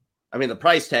doable. I mean, the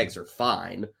price tags are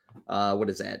fine. What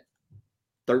is that?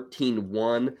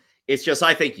 13-1. It's just,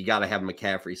 I think you got to have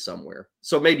McCaffrey somewhere.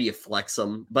 So maybe you flex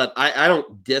them, but I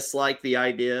don't dislike the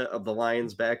idea of the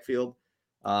Lions backfield.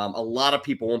 A lot of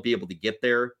people won't be able to get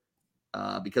there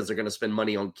because they're going to spend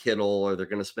money on Kittle or they're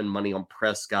going to spend money on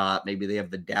Prescott. Maybe they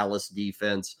have the Dallas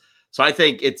defense. So I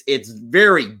think it's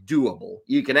very doable.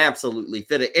 You can absolutely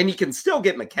fit it, and you can still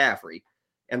get McCaffrey.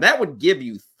 And that would give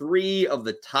you 3 of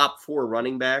the top 4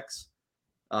 running backs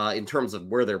in terms of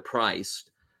where they're priced.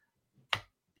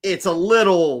 It's a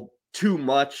little too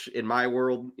much in my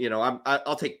world.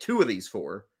 I'll take 2 of these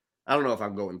 4, I don't know if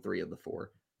I'm going 3 of the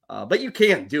 4. But you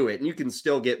can do it, and you can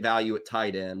still get value at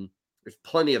tight end. There's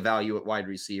plenty of value at wide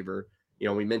receiver.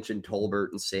 We mentioned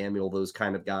Tolbert and Samuel, those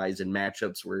kind of guys in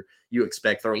matchups where you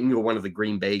expect throwing. You can go one of the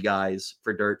Green Bay guys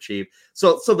for dirt cheap.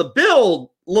 So the build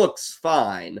looks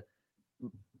fine.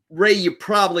 Ray, you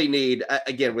probably need,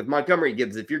 again, with Montgomery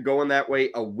Gibbs, if you're going that way,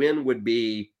 a win would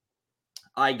be,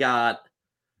 I got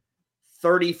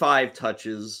 35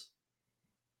 touches,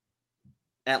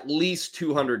 at least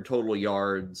 200 total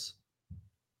yards,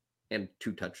 and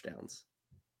 2 touchdowns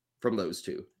from those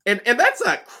two. And that's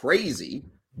not crazy.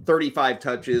 35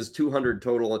 touches, 200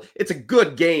 total. It's a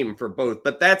good game for both,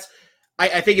 but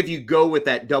I think if you go with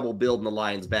that double build in the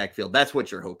Lions backfield, that's what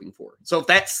you're hoping for. So if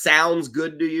that sounds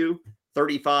good to you,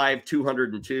 35,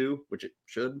 202, which it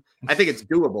should, I think it's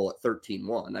doable at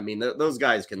 13-1. I mean, those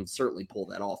guys can certainly pull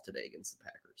that off today against the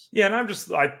Packers. Yeah, and I'm just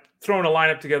throwing a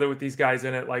lineup together with these guys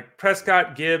in it, like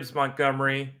Prescott, Gibbs,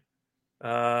 Montgomery,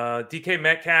 DK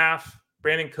Metcalf,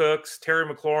 Brandon Cooks, Terry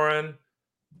McLaurin,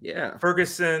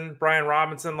 Ferguson, Brian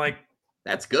Robinson, like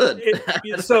that's good.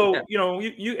 So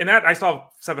you and that I saw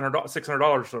 $700,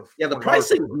 $600. Yeah, the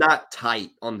pricing's not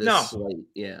tight on this slate.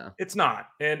 Yeah, it's not.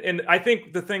 And I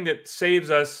think the thing that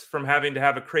saves us from having to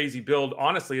have a crazy build,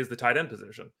 honestly, is the tight end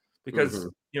position, because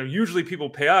usually people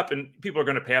pay up, and people are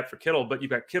going to pay up for Kittle, but you've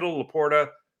got Kittle, Laporta,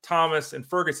 Thomas, and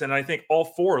Ferguson. And I think all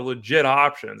 4 are legit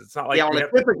options. It's not like on a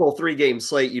typical 3-game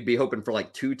slate, you'd be hoping for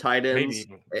like 2 tight ends,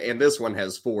 and this one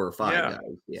has 4 or 5 guys.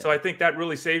 Yeah. So I think that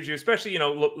really saves you, especially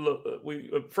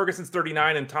Ferguson's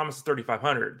 39 and Thomas is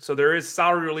 3,500. So there is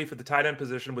salary relief at the tight end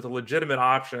position with a legitimate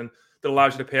option that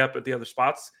allows you to pay up at the other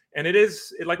spots. And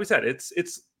like we said,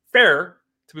 it's fair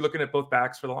to be looking at both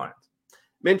backs for the Lions.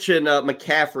 Mention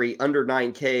McCaffrey under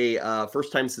 9K,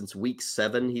 first time since week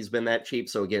 7 he's been that cheap.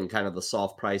 So again, kind of the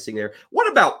soft pricing there.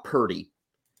 What about Purdy?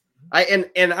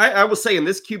 I was saying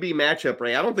this QB matchup,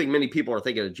 Ray, I don't think many people are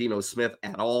thinking of Geno Smith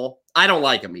at all. I don't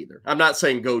like him either. I'm not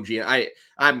saying go Geno.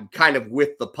 I'm kind of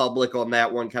with the public on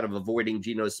that one, kind of avoiding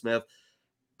Geno Smith.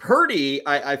 Purdy,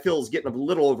 I feel, is getting a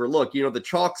little overlooked. The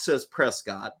chalk says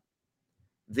Prescott.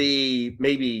 The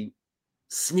maybe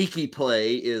sneaky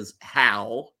play is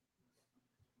Howell.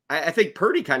 I think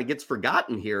Purdy kind of gets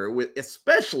forgotten here,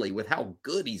 especially with how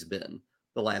good he's been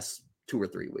the last 2 or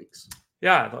 3 weeks.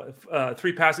 Yeah,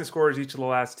 3 passing scores each of the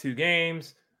last 2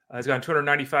 games. He's gotten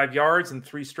 295 yards in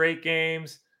 3 straight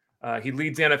games. He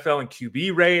leads the NFL in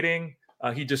QB rating.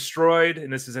 He destroyed,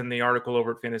 and this is in the article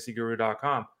over at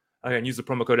fantasyguru.com. Again, use the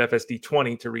promo code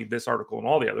FSD20 to read this article and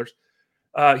all the others.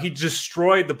 He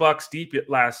destroyed the Bucs deep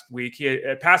last week. He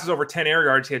had passes over 10 air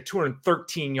yards. He had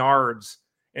 213 yards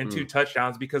and 2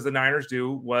 touchdowns, because the Niners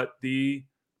do what the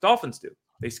Dolphins do.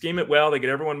 They scheme it well. They get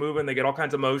everyone moving. They get all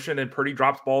kinds of motion, and Purdy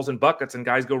drops balls in buckets, and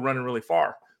guys go running really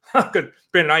far. Good.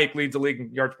 Brandon Ayuk leads the league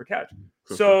in yards per catch.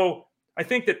 So I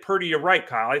think that Purdy, you're right,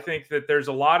 Kyle. I think that there's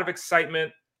a lot of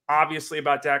excitement, obviously,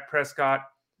 about Dak Prescott,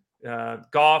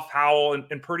 Goff, Howell,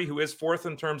 and Purdy, who is 4th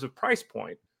in terms of price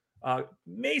point.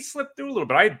 May slip through a little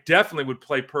bit. I definitely would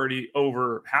play Purdy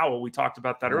over Howell. We talked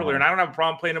about that earlier, and I don't have a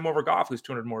problem playing him over Goff, who's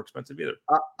 200 more expensive either.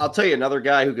 I'll tell you another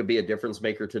guy who could be a difference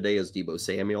maker today is Deebo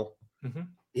Samuel.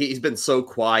 He's been so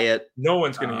quiet. No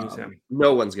one's going to use him.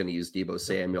 No one's going to use Deebo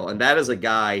Samuel, and that is a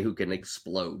guy who can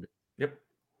explode. Yep.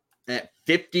 At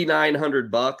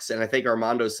 $5,900, and I think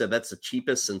Armando said that's the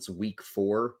cheapest since week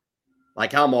 4.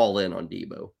 Like, I'm all in on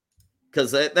Deebo.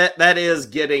 Because that is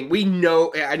getting, we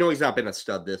know, I know he's not been a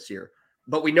stud this year,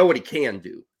 but we know what he can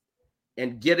do.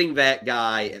 And getting that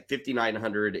guy at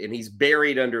 $5,900, and he's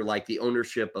buried under like the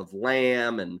ownership of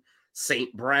Lamb and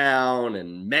St. Brown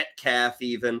and Metcalf,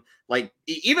 even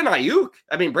Ayuk.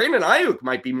 I mean, Brandon Ayuk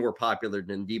might be more popular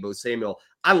than Deebo Samuel.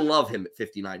 I love him at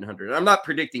 $5,900. I'm not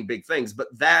predicting big things, but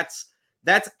that's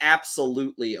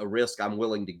absolutely a risk I'm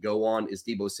willing to go on, is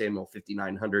Deebo Samuel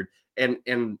 $5,900.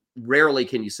 And rarely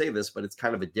can you say this, but it's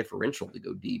kind of a differential to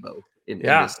go Deebo in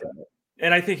this setup.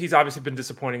 And I think he's obviously been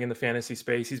disappointing in the fantasy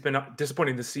space. He's been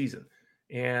disappointing this season.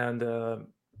 And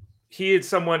he is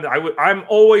someone I'm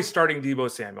always starting Deebo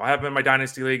Samuel. I have him in my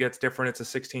dynasty league. It's different.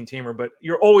 It's a 16-teamer, but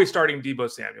you're always starting Deebo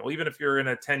Samuel, even if you're in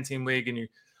a 10-team league. And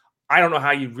I don't know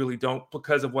how you really don't,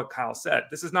 because of what Kyle said.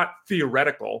 This is not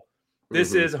theoretical.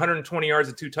 This is 120 yards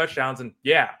and 2 touchdowns. And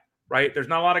right? There's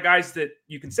not a lot of guys that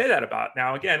you can say that about.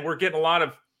 Now, again, we're getting a lot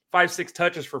of 5-6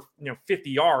 touches for 50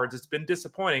 yards. It's been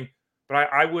disappointing, but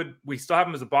we still have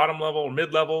him as a bottom level or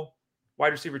mid-level wide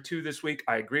receiver 2 this week.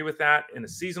 I agree with that. In the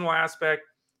seasonal aspect,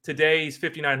 today he's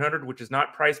 $5,900, which is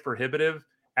not price prohibitive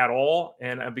at all.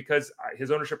 And because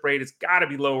his ownership rate has got to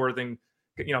be lower than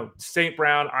St.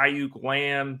 Brown, Ayuk,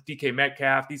 Lamb, DK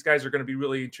Metcalf. These guys are going to be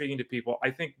really intriguing to people. I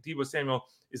think Deebo Samuel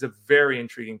is a very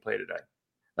intriguing play today.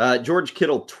 George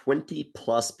Kittle, 20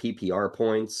 plus PPR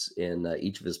points in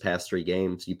each of his past 3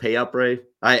 games. You pay up, Ray?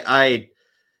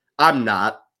 I'm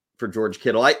not for George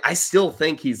Kittle. I still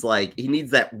think he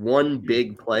needs that one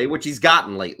big play, which he's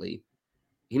gotten lately.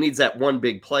 He needs that one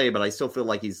big play, but I still feel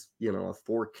like he's, a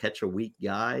 4 catch a week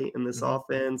guy in this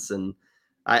offense. And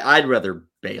I'd rather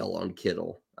bail on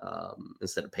Kittle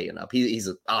instead of paying up. He's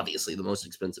obviously the most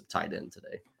expensive tight end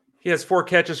today. He has 4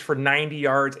 catches for 90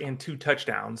 yards and 2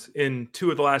 touchdowns in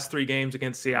 2 of the last 3 games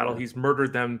against Seattle. He's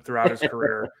murdered them throughout his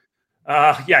career.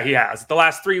 He has. The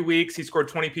last 3 weeks, he scored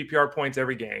 20 PPR points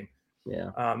every game.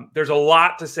 Yeah. There's a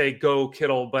lot to say go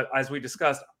Kittle, but as we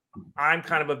discussed, I'm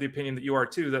kind of the opinion that you are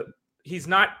too, that he's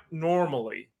not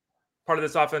normally part of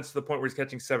this offense to the point where he's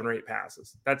catching 7 or 8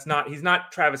 passes. He's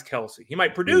not Travis Kelce. He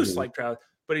might produce like Travis,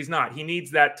 but he's not. He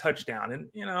needs that touchdown.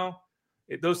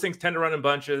 And, those things tend to run in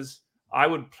bunches. I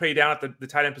would pay down at the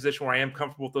tight end position where I am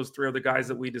comfortable with those 3 other guys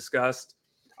that we discussed.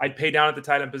 I'd pay down at the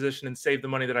tight end position and save the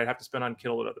money that I'd have to spend on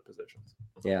Kittle at other positions.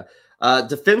 Yeah.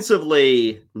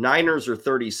 Defensively, Niners are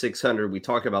 3,600. We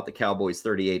talk about the Cowboys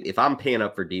 38. If I'm paying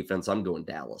up for defense, I'm going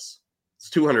Dallas. It's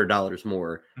 $200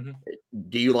 more. Mm-hmm.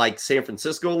 Do you like San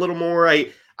Francisco a little more? I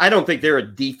don't think they're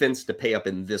a defense to pay up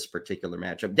in this particular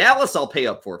matchup. Dallas, I'll pay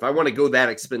up for if I want to go that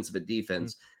expensive a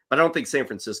defense, but I don't think San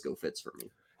Francisco fits for me.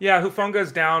 Yeah,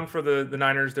 Hufunga's down for the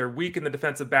Niners. They're weak in the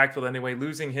defensive backfield anyway.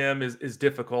 Losing him is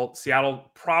difficult. Seattle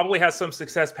probably has some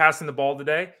success passing the ball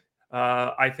today.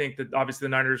 I think that obviously the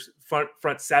Niners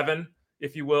front 7,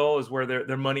 if you will, is where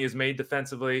their money is made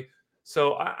defensively.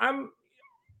 So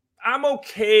I'm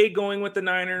okay going with the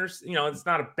Niners. It's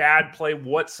not a bad play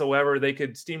whatsoever. They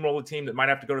could steamroll a team that might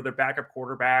have to go to their backup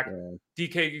quarterback. Yeah.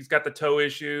 DK's got the toe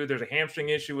issue. There's a hamstring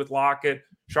issue with Lockett.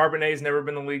 Charbonnet's never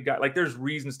been the lead guy. There's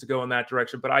reasons to go in that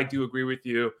direction, but I do agree with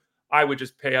you. I would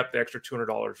just pay up the extra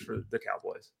 $200 for the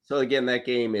Cowboys. So again, that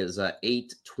game is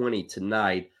 8:20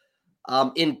 tonight.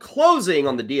 In closing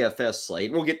on the DFS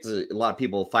slate, we'll get to a lot of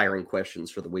people firing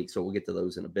questions for the week, so we'll get to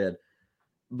those in a bit.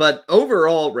 But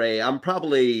overall, Ray, I'm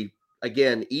probably,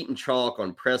 again, eating chalk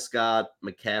on Prescott,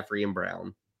 McCaffrey, and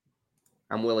Brown.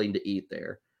 I'm willing to eat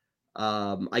there.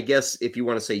 I guess if you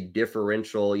want to say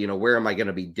differential, where am I going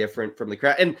to be different from the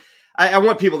crowd? And I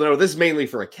want people to know this is mainly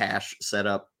for a cash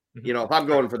setup. Mm-hmm. If I'm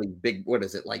going for the big, what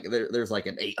is it? There's like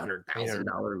an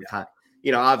 $800,000.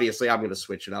 Yeah. Obviously I'm going to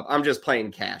switch it up. I'm just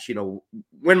playing cash,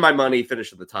 win my money,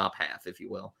 finish at the top half, if you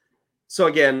will. So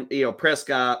again,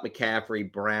 Prescott,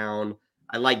 McCaffrey, Brown.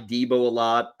 I like Deebo a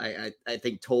lot. I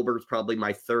think Tolbert's probably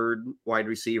my 3rd wide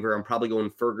receiver. I'm probably going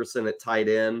Ferguson at tight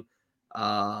end.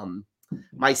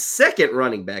 My 2nd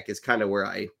running back is kind of where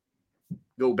I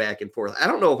go back and forth. I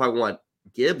don't know if I want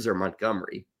Gibbs or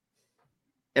Montgomery.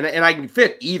 And I can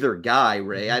fit either guy,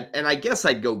 Ray. I guess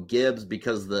I'd go Gibbs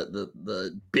because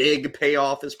the big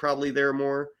payoff is probably there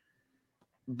more.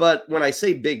 But when I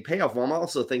say big payoff, well, I'm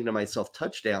also thinking to myself,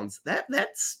 touchdowns.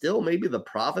 That's still maybe the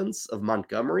province of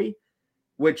Montgomery,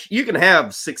 which you can have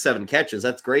 6-7 catches.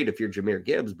 That's great if you're Jahmyr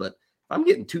Gibbs. But if I'm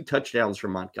getting 2 touchdowns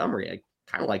from Montgomery, I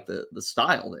kind of like the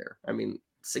style there. I mean,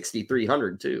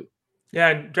 6,300 too. Yeah,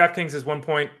 and DraftKings is 1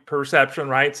 point per reception,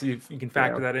 right? So you can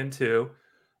factor that in too.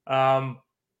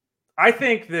 I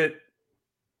think that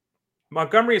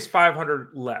Montgomery is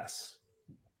 500 less.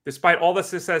 Despite all the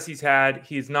success he's had,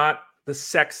 he's not the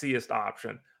sexiest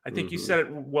option. I think you said it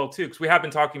well too, because we have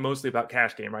been talking mostly about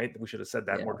cash game, right? We should have said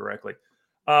that more directly.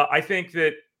 I think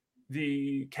that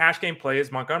the cash game play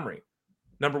is Montgomery.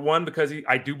 Number 1, because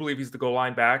I do believe he's the goal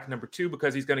line back. Number 2,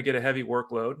 because he's going to get a heavy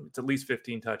workload. It's at least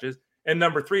 15 touches. And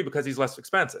number 3, because he's less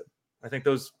expensive. I think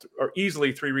those are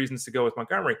easily 3 reasons to go with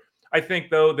Montgomery. I think,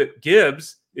 though, that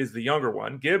Gibbs is the younger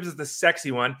one. Gibbs is the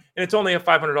sexy one, and it's only a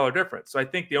 $500 difference. So I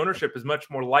think the ownership is much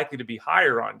more likely to be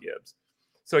higher on Gibbs.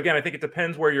 So again, I think it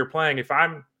depends where you're playing.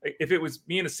 If it was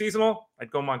me in a seasonal,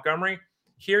 I'd go Montgomery.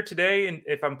 Here today, and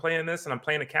if I'm playing this and I'm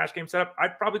playing a cash game setup,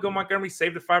 I'd probably go Montgomery,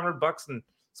 save the $500 and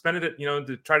spend it,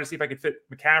 to try to see if I could fit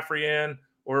McCaffrey in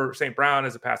or St. Brown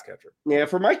as a pass catcher. Yeah,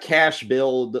 for my cash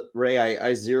build, Ray,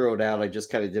 I zeroed out. I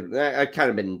just kind of did. I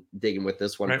kind of been digging with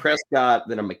this one. Right. Prescott,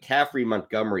 then a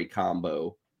McCaffrey-Montgomery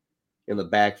combo in the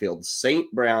backfield.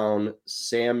 St. Brown,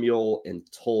 Samuel, and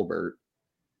Tolbert.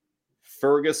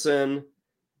 Ferguson.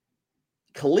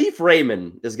 Khalif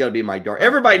Raymond is going to be my dart.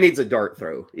 Everybody needs a dart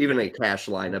throw, even a cash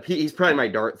lineup. He's probably my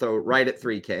dart throw right at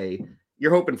 3K.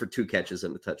 You're hoping for 2 catches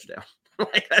and a touchdown.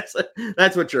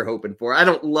 That's what you're hoping for. I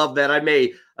don't love that. I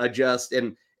may adjust.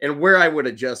 And And where I would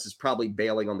adjust is probably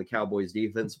bailing on the Cowboys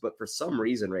defense. But for some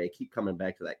reason, Ray, I keep coming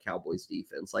back to that Cowboys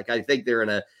defense. Like, I think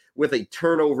they're with a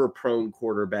turnover prone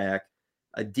quarterback,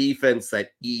 a defense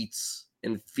that eats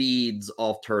and feeds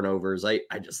off turnovers. I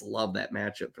just love that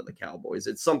matchup for the Cowboys.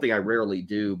 It's something I rarely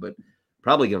do, but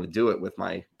probably going to do it with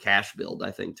my cash build, I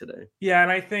think, today. Yeah,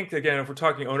 and I think, again, if we're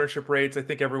talking ownership rates, I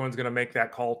think everyone's going to make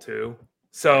that call too.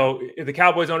 So if the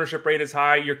Cowboys ownership rate is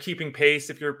high, you're keeping pace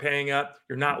if you're paying up.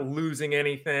 You're not losing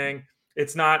anything.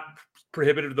 It's not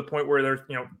prohibitive to the point where they're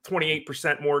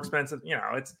 28% more expensive.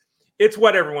 It's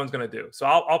what everyone's going to do. So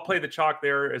I'll play the chalk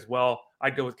there as well.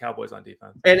 I'd go with Cowboys on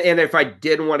defense. And if I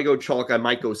didn't want to go chalk, I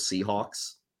might go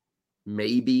Seahawks,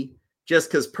 maybe, just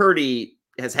because Purdy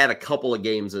has had a couple of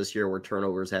games this year where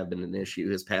turnovers have been an issue.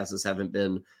 His passes haven't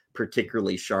been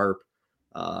particularly sharp.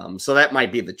 So that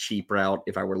might be the cheap route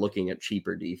if I were looking at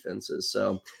cheaper defenses.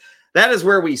 So that is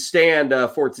where we stand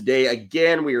for today.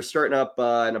 Again, we are starting up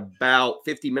in about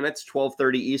 50 minutes,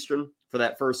 12:30 Eastern for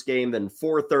that first game, then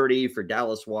 4:30 for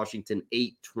Dallas, Washington,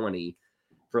 8:20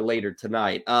 for later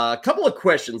tonight. A couple of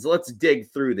questions. Let's dig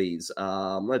through these.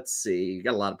 Let's see. You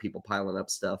got a lot of people piling up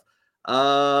stuff.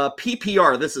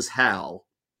 PPR, this is Hal.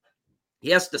 He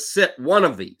has to sit one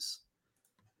of these.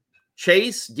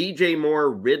 Chase, DJ Moore,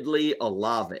 Ridley,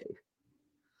 Olave.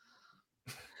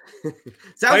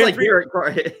 Sounds like Derek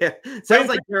Carr. Sounds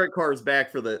like Derek Carr is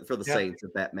back for the Saints,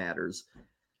 if that matters.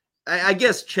 I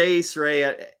guess Chase,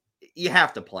 Ray, you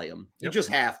have to play him. You just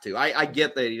have to. I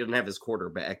get that he doesn't have his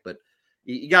quarterback, but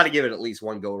you got to give it at least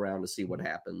one go around to see what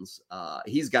happens.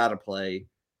 He's got to play.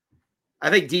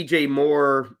 I think DJ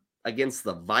Moore against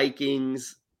the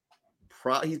Vikings,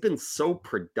 he's been so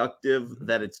productive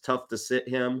that it's tough to sit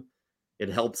him. It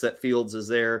helps that Fields is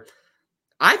there.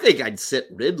 I think I'd sit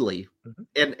Ridley.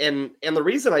 And the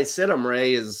reason I sit him,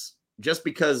 Ray, is just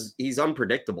because he's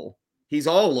unpredictable. He's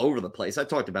all over the place. I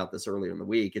talked about this earlier in the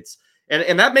week.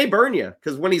 And that may burn you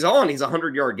because when he's on, he's a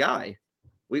 100-yard guy.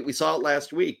 We saw it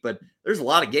last week, but there's a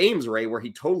lot of games, Ray, where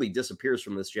he totally disappears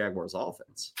from this Jaguars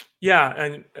offense. Yeah,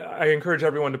 and I encourage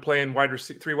everyone to play in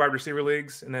 3 wide receiver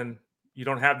leagues, and then you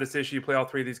don't have this issue. You play all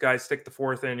 3 of these guys, stick the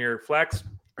 4th in your flex.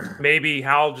 Maybe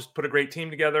Hal just put a great team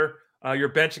together. You're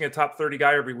benching a top 30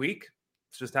 guy every week.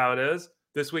 It's just how it is.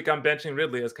 This week I'm benching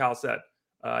Ridley, as Kyle said.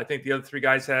 I think the other 3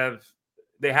 guys have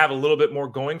a little bit more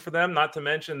going for them, not to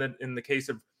mention that in the case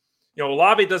of,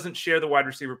 Olave doesn't share the wide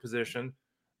receiver position.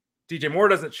 DJ Moore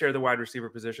doesn't share the wide receiver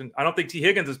position. I don't think T.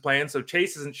 Higgins is playing, so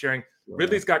Chase isn't sharing.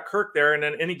 Ridley's got Kirk there, and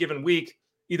then any given week,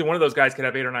 either one of those guys could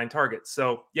have 8 or 9 targets.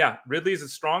 So, yeah, Ridley's a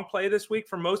strong play this week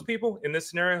for most people. In this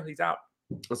scenario, he's out.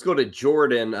 Let's go to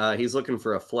Jordan. He's looking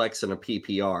for a flex and a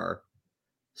PPR.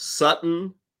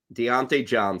 Sutton, Deontay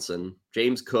Johnson,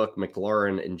 James Cook,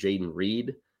 McLaurin, and Jaden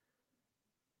Reed.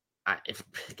 I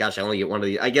only get one of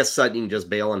these. I guess Sutton, you can just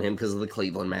bail on him because of the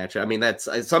Cleveland match. I mean, that's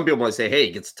some people might say, hey,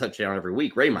 he gets a touchdown every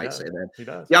week. Ray might say that. He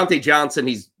does. Deontay Johnson,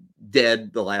 he's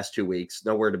dead the last 2 weeks.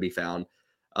 Nowhere to be found.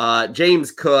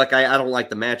 James Cook, I don't like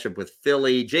the matchup with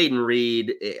Philly. Jaden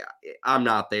Reed, I'm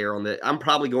not there on that. I'm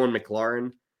probably going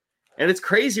McLaurin. And it's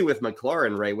crazy with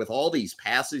McLaurin, Ray, with all these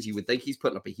passes, you would think he's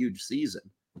putting up a huge season.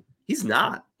 He's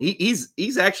not.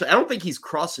 He's actually, I don't think he's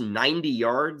crossed 90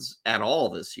 yards at all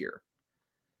this year.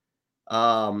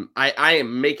 I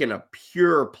am making a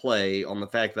pure play on the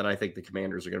fact that I think the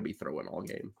Commanders are going to be throwing all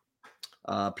game.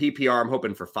 PPR, I'm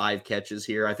hoping for 5 catches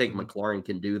here. I think McLaurin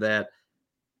can do that.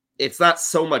 It's not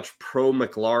so much pro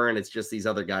McLaurin. It's just these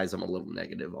other guys I'm a little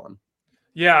negative on.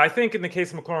 Yeah, I think in the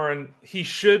case of McLaurin, he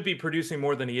should be producing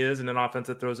more than he is in an offense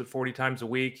that throws it 40 times a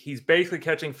week. He's basically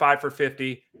catching 5 for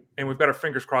 50, and we've got our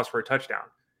fingers crossed for a touchdown.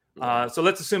 So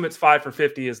let's assume it's 5 for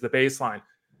 50 is the baseline.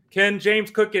 Can James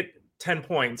Cook get 10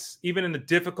 points, even in the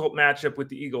difficult matchup with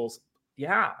the Eagles?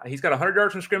 Yeah, he's got 100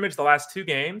 yards from scrimmage the last 2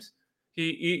 games. He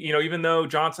even though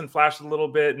Johnson flashed a little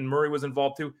bit and Murray was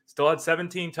involved too, still had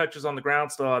 17 touches on the ground,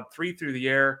 still had 3 through the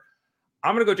air.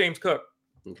 I'm going to go James Cook.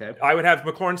 Okay. I would have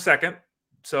McLaurin second,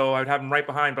 so I'd have him right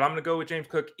behind, but I'm going to go with James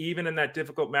Cook, even in that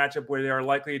difficult matchup where they are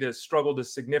likely to struggle to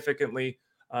significantly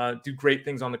do great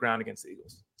things on the ground against the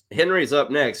Eagles. Henry's up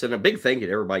next, and a big thank you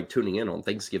to everybody tuning in on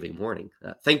Thanksgiving morning.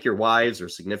 Thank your wives or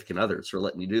significant others for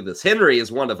letting you do this. Henry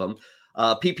is one of them.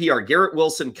 PPR, Garrett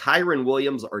Wilson, Kyron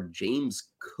Williams, or James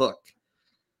Cook.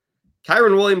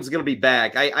 Kyron Williams is going to be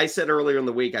back. I said earlier in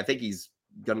the week, I think he's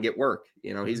going to get work.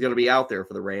 He's going to be out there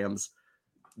for the Rams.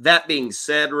 That being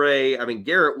said, Ray, I mean,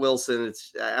 Garrett Wilson,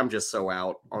 I'm just so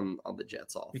out on the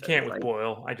Jets offense. You can't with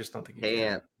Boyle. I just don't think you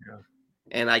can't. Yeah.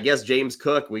 And I guess James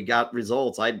Cook, we got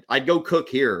results. I'd go Cook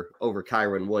here over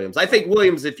Kyron Williams. I think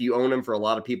Williams, if you own him, for a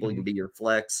lot of people, he can be your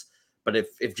flex. But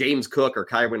if James Cook or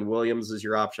Kyron Williams is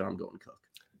your option, I'm going Cook.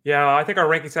 Yeah, I think our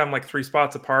rankings have him like 3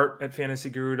 spots apart at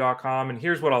fantasyguru.com. And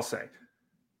here's what I'll say.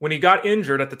 When he got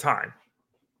injured at the time,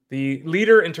 the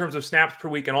leader in terms of snaps per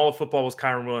week in all of football was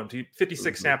Kyren Williams. He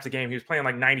 56 snaps a game. He was playing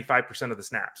like 95% of the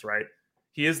snaps, right?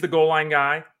 He is the goal line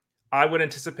guy. I would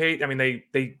anticipate, I mean,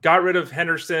 they got rid of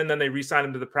Henderson, then they re-signed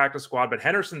him to the practice squad, but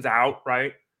Henderson's out,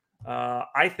 right?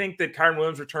 I think that Kyren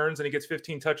Williams returns and he gets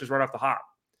 15 touches right off the hop.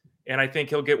 And I think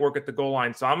he'll get work at the goal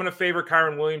line. So I'm going to favor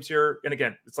Kyren Williams here. And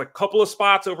again, it's like a couple of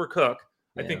spots over Cook.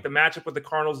 I think the matchup with the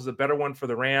Cardinals is a better one for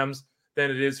the Rams than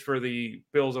it is for the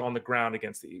Bills on the ground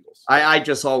against the Eagles. I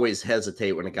just always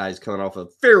hesitate when a guy's coming off a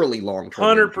fairly long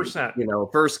term 100%. You know,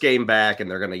 first game back, and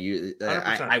they're going to use.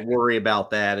 I worry about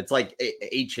that. It's like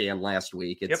H.N. last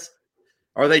week. It's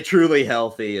are they truly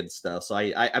healthy and stuff? So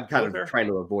I'm kind of trying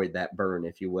to avoid that burn,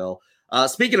 if you will.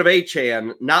 Speaking of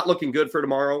H.N., not looking good for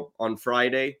tomorrow on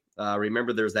Friday.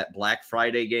 Remember, there's that Black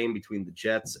Friday game between the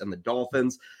Jets and the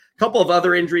Dolphins. Couple of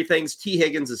other injury things. T.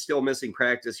 Higgins is still missing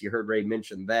practice. You heard Ray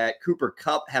mention that. Cooper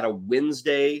Kupp had a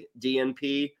Wednesday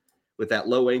DNP with that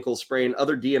low ankle sprain.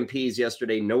 Other DNPs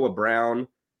yesterday, Noah Brown,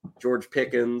 George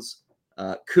Pickens,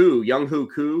 Young-Hoo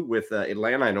Koo with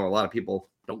Atlanta. I know a lot of people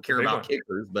don't care about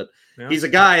kickers, but he's a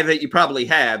guy that you probably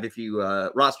have if you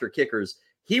roster kickers.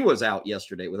 He was out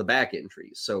yesterday with a back injury,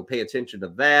 so pay attention to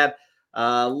that.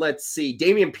 Let's see.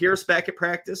 Dameon Pierce back at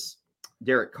practice.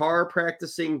 Derek Carr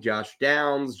practicing, Josh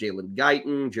Downs, Jalen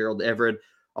Guyton, Gerald Everett,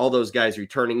 all those guys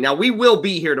returning. Now, we will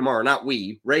be here tomorrow. Not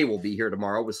we. Ray will be here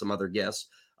tomorrow with some other guests.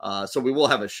 So we will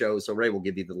have a show. So Ray will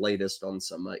give you the latest on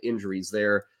some injuries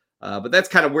there. But that's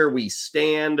kind of where we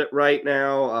stand right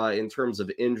now in terms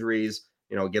of injuries.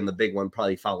 You know, again, the big one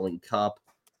probably following Kupp,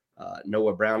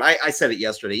 Noah Brown. I said it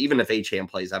yesterday. Even if H.M.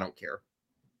 plays, I don't care.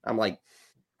 I'm like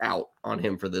out on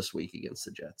him for this week against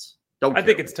the Jets. I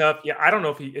think it's tough. Yeah, I don't know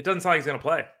if it doesn't sound like he's going to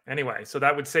play anyway. So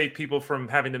that would save people from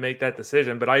having to make that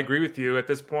decision. But I agree with you at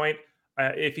this point.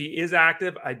 If he is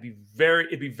active, it'd be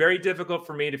very difficult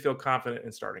for me to feel confident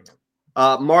in starting him.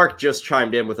 Mark just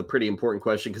chimed in with a pretty important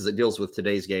question because it deals with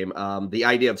today's game. The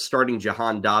idea of starting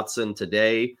Jahan Dotson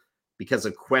today because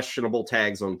of questionable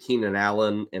tags on Keenan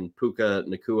Allen and Puka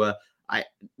Nacua.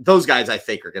 Those guys I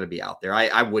think are going to be out there.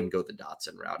 I wouldn't go the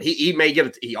Dotson route. He may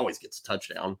get he always gets a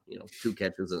touchdown, 2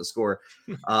 catches and a score.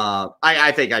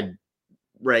 I think I'd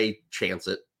chance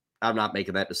it. I'm not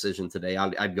making that decision today.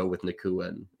 I'd go with Nacua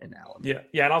and Allen.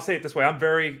 Yeah. And I'll say it this way. I'm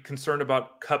very concerned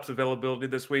about Kupp's availability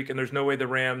this week, and there's no way the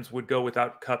Rams would go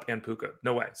without Kupp and Puka.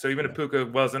 No way. So even if Puka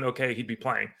wasn't okay, he'd be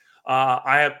playing.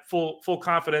 I have full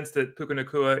confidence that Puka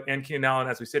Nacua and Keenan Allen,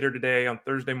 as we sit here today on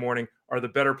Thursday morning, are the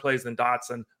better plays than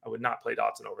Dotson. I would not play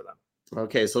Dotson over them.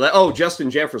 Okay, so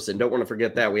Justin Jefferson, don't want to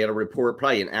forget that. We had a report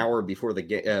probably an hour before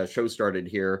the show started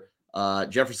here.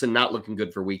 Jefferson not looking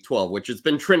good for week 12, which has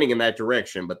been trending in that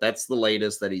direction, but that's the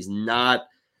latest, that he's not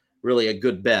really a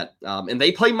good bet. And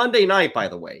they play Monday night, by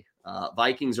the way.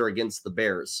 Vikings are against the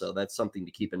Bears, so that's something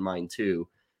to keep in mind too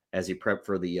as you prep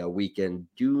for the weekend.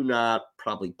 Do not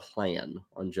probably plan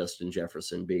on Justin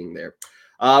Jefferson being there.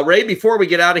 Ray, before we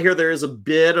get out of here, there is a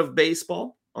bit of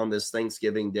baseball on this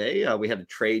Thanksgiving Day. We had a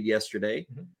trade yesterday.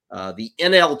 The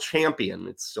NL champion,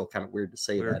 it's still kind of weird to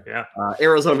say that. Yeah.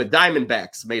 Arizona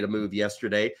Diamondbacks made a move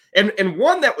yesterday, and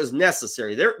one that was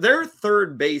necessary. Their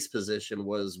third base position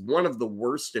was one of the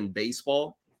worst in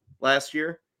baseball last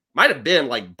year. Might have been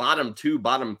like bottom 2,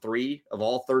 bottom 3 of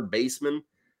all third basemen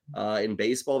in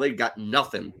baseball. They've got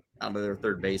nothing out of their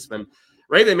third baseman.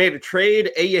 Ray, they made a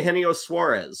trade. Eugenio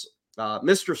Suarez,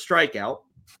 Mr.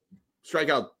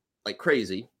 Strikeout like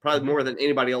crazy, probably more than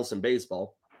anybody else in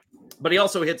baseball. But he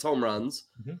also hits home runs.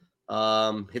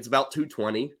 Hits about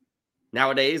 220.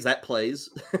 Nowadays, that plays.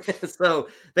 So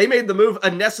they made the move,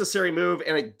 a necessary move,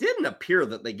 and it didn't appear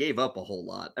that they gave up a whole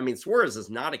lot. I mean, Suarez is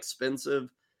not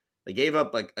expensive. They gave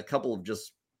up like a couple of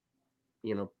just,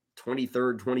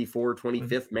 23rd, 24th,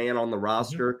 25th man on the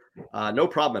roster. No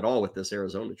problem at all with this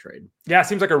Arizona trade. Yeah, it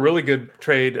seems like a really good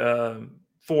trade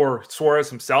for Suarez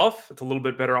himself. It's a little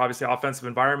bit better, obviously, offensive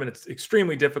environment. It's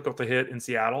extremely difficult to hit in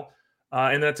Seattle.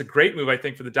 And that's a great move, I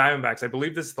think, for the Diamondbacks. I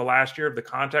believe this is the last year of the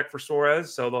contract for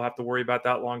Suarez, so they'll have to worry about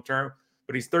that long term.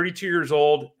 But he's 32 years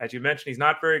old. As you mentioned, he's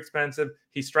not very expensive.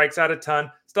 He strikes out a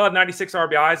ton. Still had 96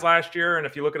 RBIs last year. And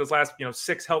if you look at his last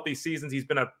 6 healthy seasons, he's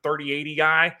been a 30-80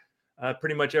 guy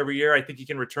pretty much every year. I think he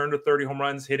can return to 30 home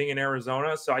runs hitting in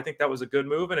Arizona. So I think that was a good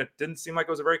move, and it didn't seem like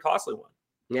it was a very costly one.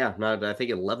 Yeah, I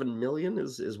think $11 million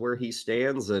is where he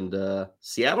stands. And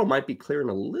Seattle might be clearing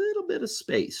a little bit of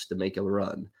space to make a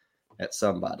run at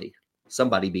somebody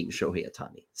being Shohei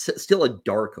Ohtani. Still a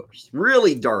dark horse,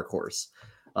 really dark horse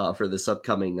for this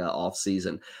upcoming off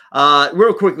season.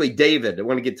 Real quickly, David, I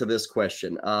want to get to this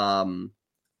question.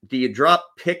 Do you drop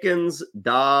Pickens,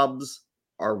 Dobbs,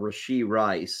 or Rashee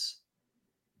Rice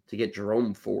to get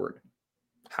Jerome Ford?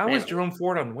 How is Jerome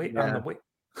Ford on the weight?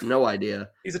 No idea.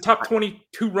 He's a top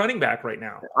 22 running back right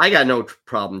now. I got no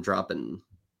problem dropping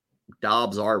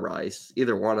Dobbs or Rice,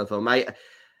 either one of them.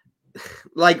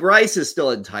 Like Rice is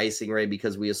still enticing, right?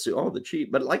 Because we assume, the cheap.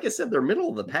 But like I said, they're middle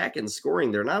of the pack in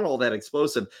scoring. They're not all that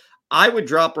explosive. I would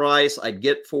drop Rice. I'd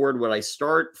get Ford. Would I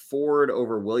start Ford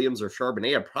over Williams or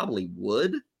Charbonnet? I probably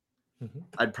would. Mm-hmm.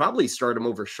 I'd probably start him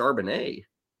over Charbonnet.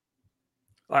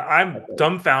 I'm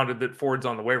dumbfounded that Ford's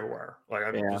on the waiver wire.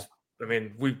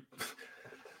 We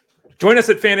join us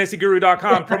at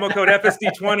fantasyguru.com, promo code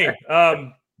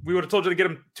FSD20. We would have told you to get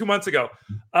him 2 months ago.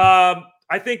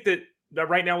 I think that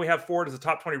right now we have Ford as a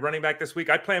top 20 running back this week.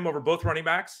 I'd play him over both running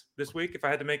backs this week if I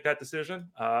had to make that decision.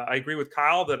 I agree with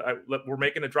Kyle that we're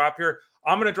making a drop here.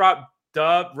 I'm going to drop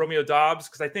Romeo Dobbs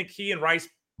because I think he and Rice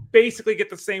basically get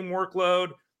the same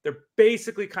workload. They're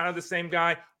basically kind of the same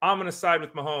guy. I'm going to side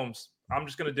with Mahomes. I'm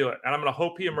just going to do it. And I'm going to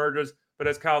hope he emerges. But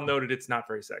as Kyle noted, it's not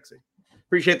very sexy.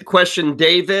 Appreciate the question,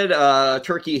 David.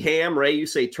 Turkey, ham. Ray, you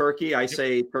say turkey. I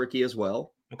say turkey as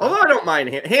well. Okay. Although I don't mind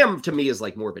ham. Ham to me is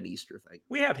like more of an Easter thing.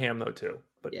 We have ham though too,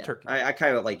 but yeah, turkey. I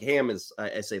kind of like ham is.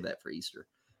 I say that for Easter.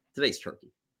 Today's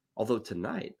turkey. Although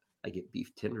tonight I get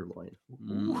beef tenderloin.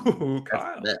 Ooh,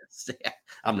 Kyle. Yeah,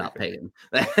 I'm not paying.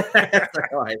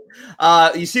 Right.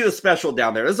 You see the special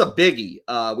down there. This is a biggie.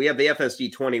 We have the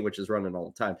FSD 20, which is running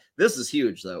all the time. This is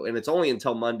huge though, and it's only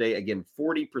until Monday. Again,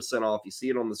 40% off. You see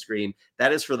it on the screen.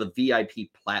 That is for the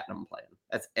VIP Platinum plan.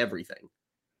 That's everything.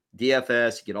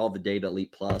 DFS, you get all the data,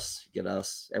 Elite Plus, you get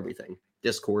us, everything.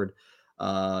 Discord.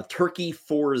 Turkey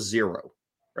 40,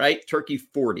 right? Turkey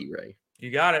 40, Ray.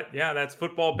 You got it. Yeah, that's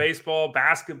football, baseball,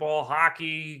 basketball,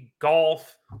 hockey,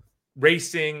 golf,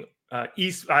 racing,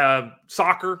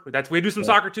 soccer. We do some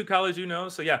soccer too, Kyle, as you know.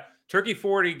 So yeah, Turkey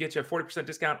 40 gets you a 40%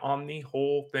 discount on the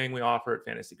whole thing we offer at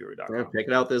fantasyguru.com. Yeah, check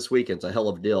it out this weekend. It's a hell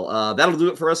of a deal. That'll do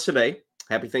it for us today.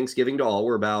 Happy Thanksgiving to all.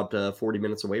 We're about 40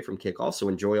 minutes away from kickoff, so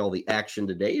enjoy all the action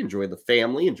today. Enjoy the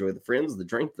family, enjoy the friends, the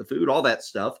drink, the food, all that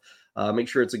stuff. Make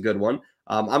sure it's a good one.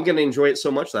 I'm going to enjoy it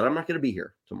so much that I'm not going to be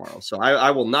here tomorrow. So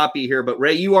I will not be here. But,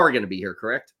 Ray, you are going to be here,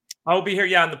 correct? I'll be here,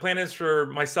 yeah. And the plan is for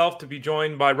myself to be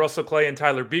joined by Russell Clay and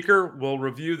Tyler Beaker. We'll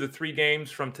review the 3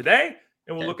 games from today,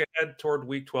 and we'll look ahead toward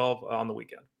Week 12 on the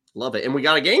weekend. Love it. And we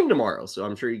got a game tomorrow, so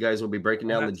I'm sure you guys will be breaking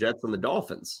down the Jets and the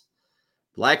Dolphins.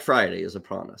 Black Friday is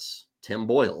upon us. Tim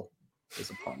Boyle is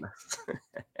upon us.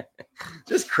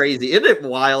 Just crazy. Isn't it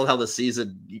wild how the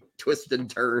season twists and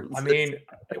turns? I mean,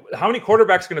 how many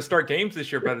quarterbacks are going to start games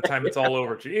this year by the time it's all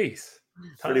over? Jeez.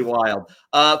 Pretty wild.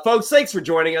 Folks, thanks for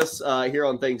joining us here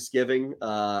on Thanksgiving.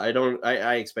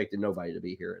 I expected nobody to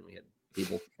be here, and we had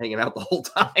people hanging out the whole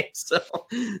time. So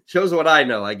shows what I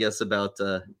know, I guess, about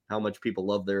how much people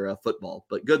love their football.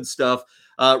 But good stuff.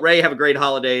 Ray, have a great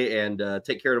holiday, and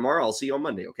take care tomorrow. I'll see you on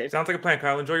Monday, okay? Sounds like a plan,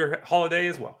 Kyle. Enjoy your holiday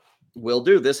as well. Will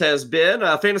do. This has been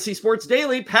Fantasy Sports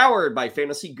Daily, powered by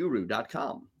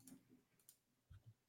fantasyguru.com.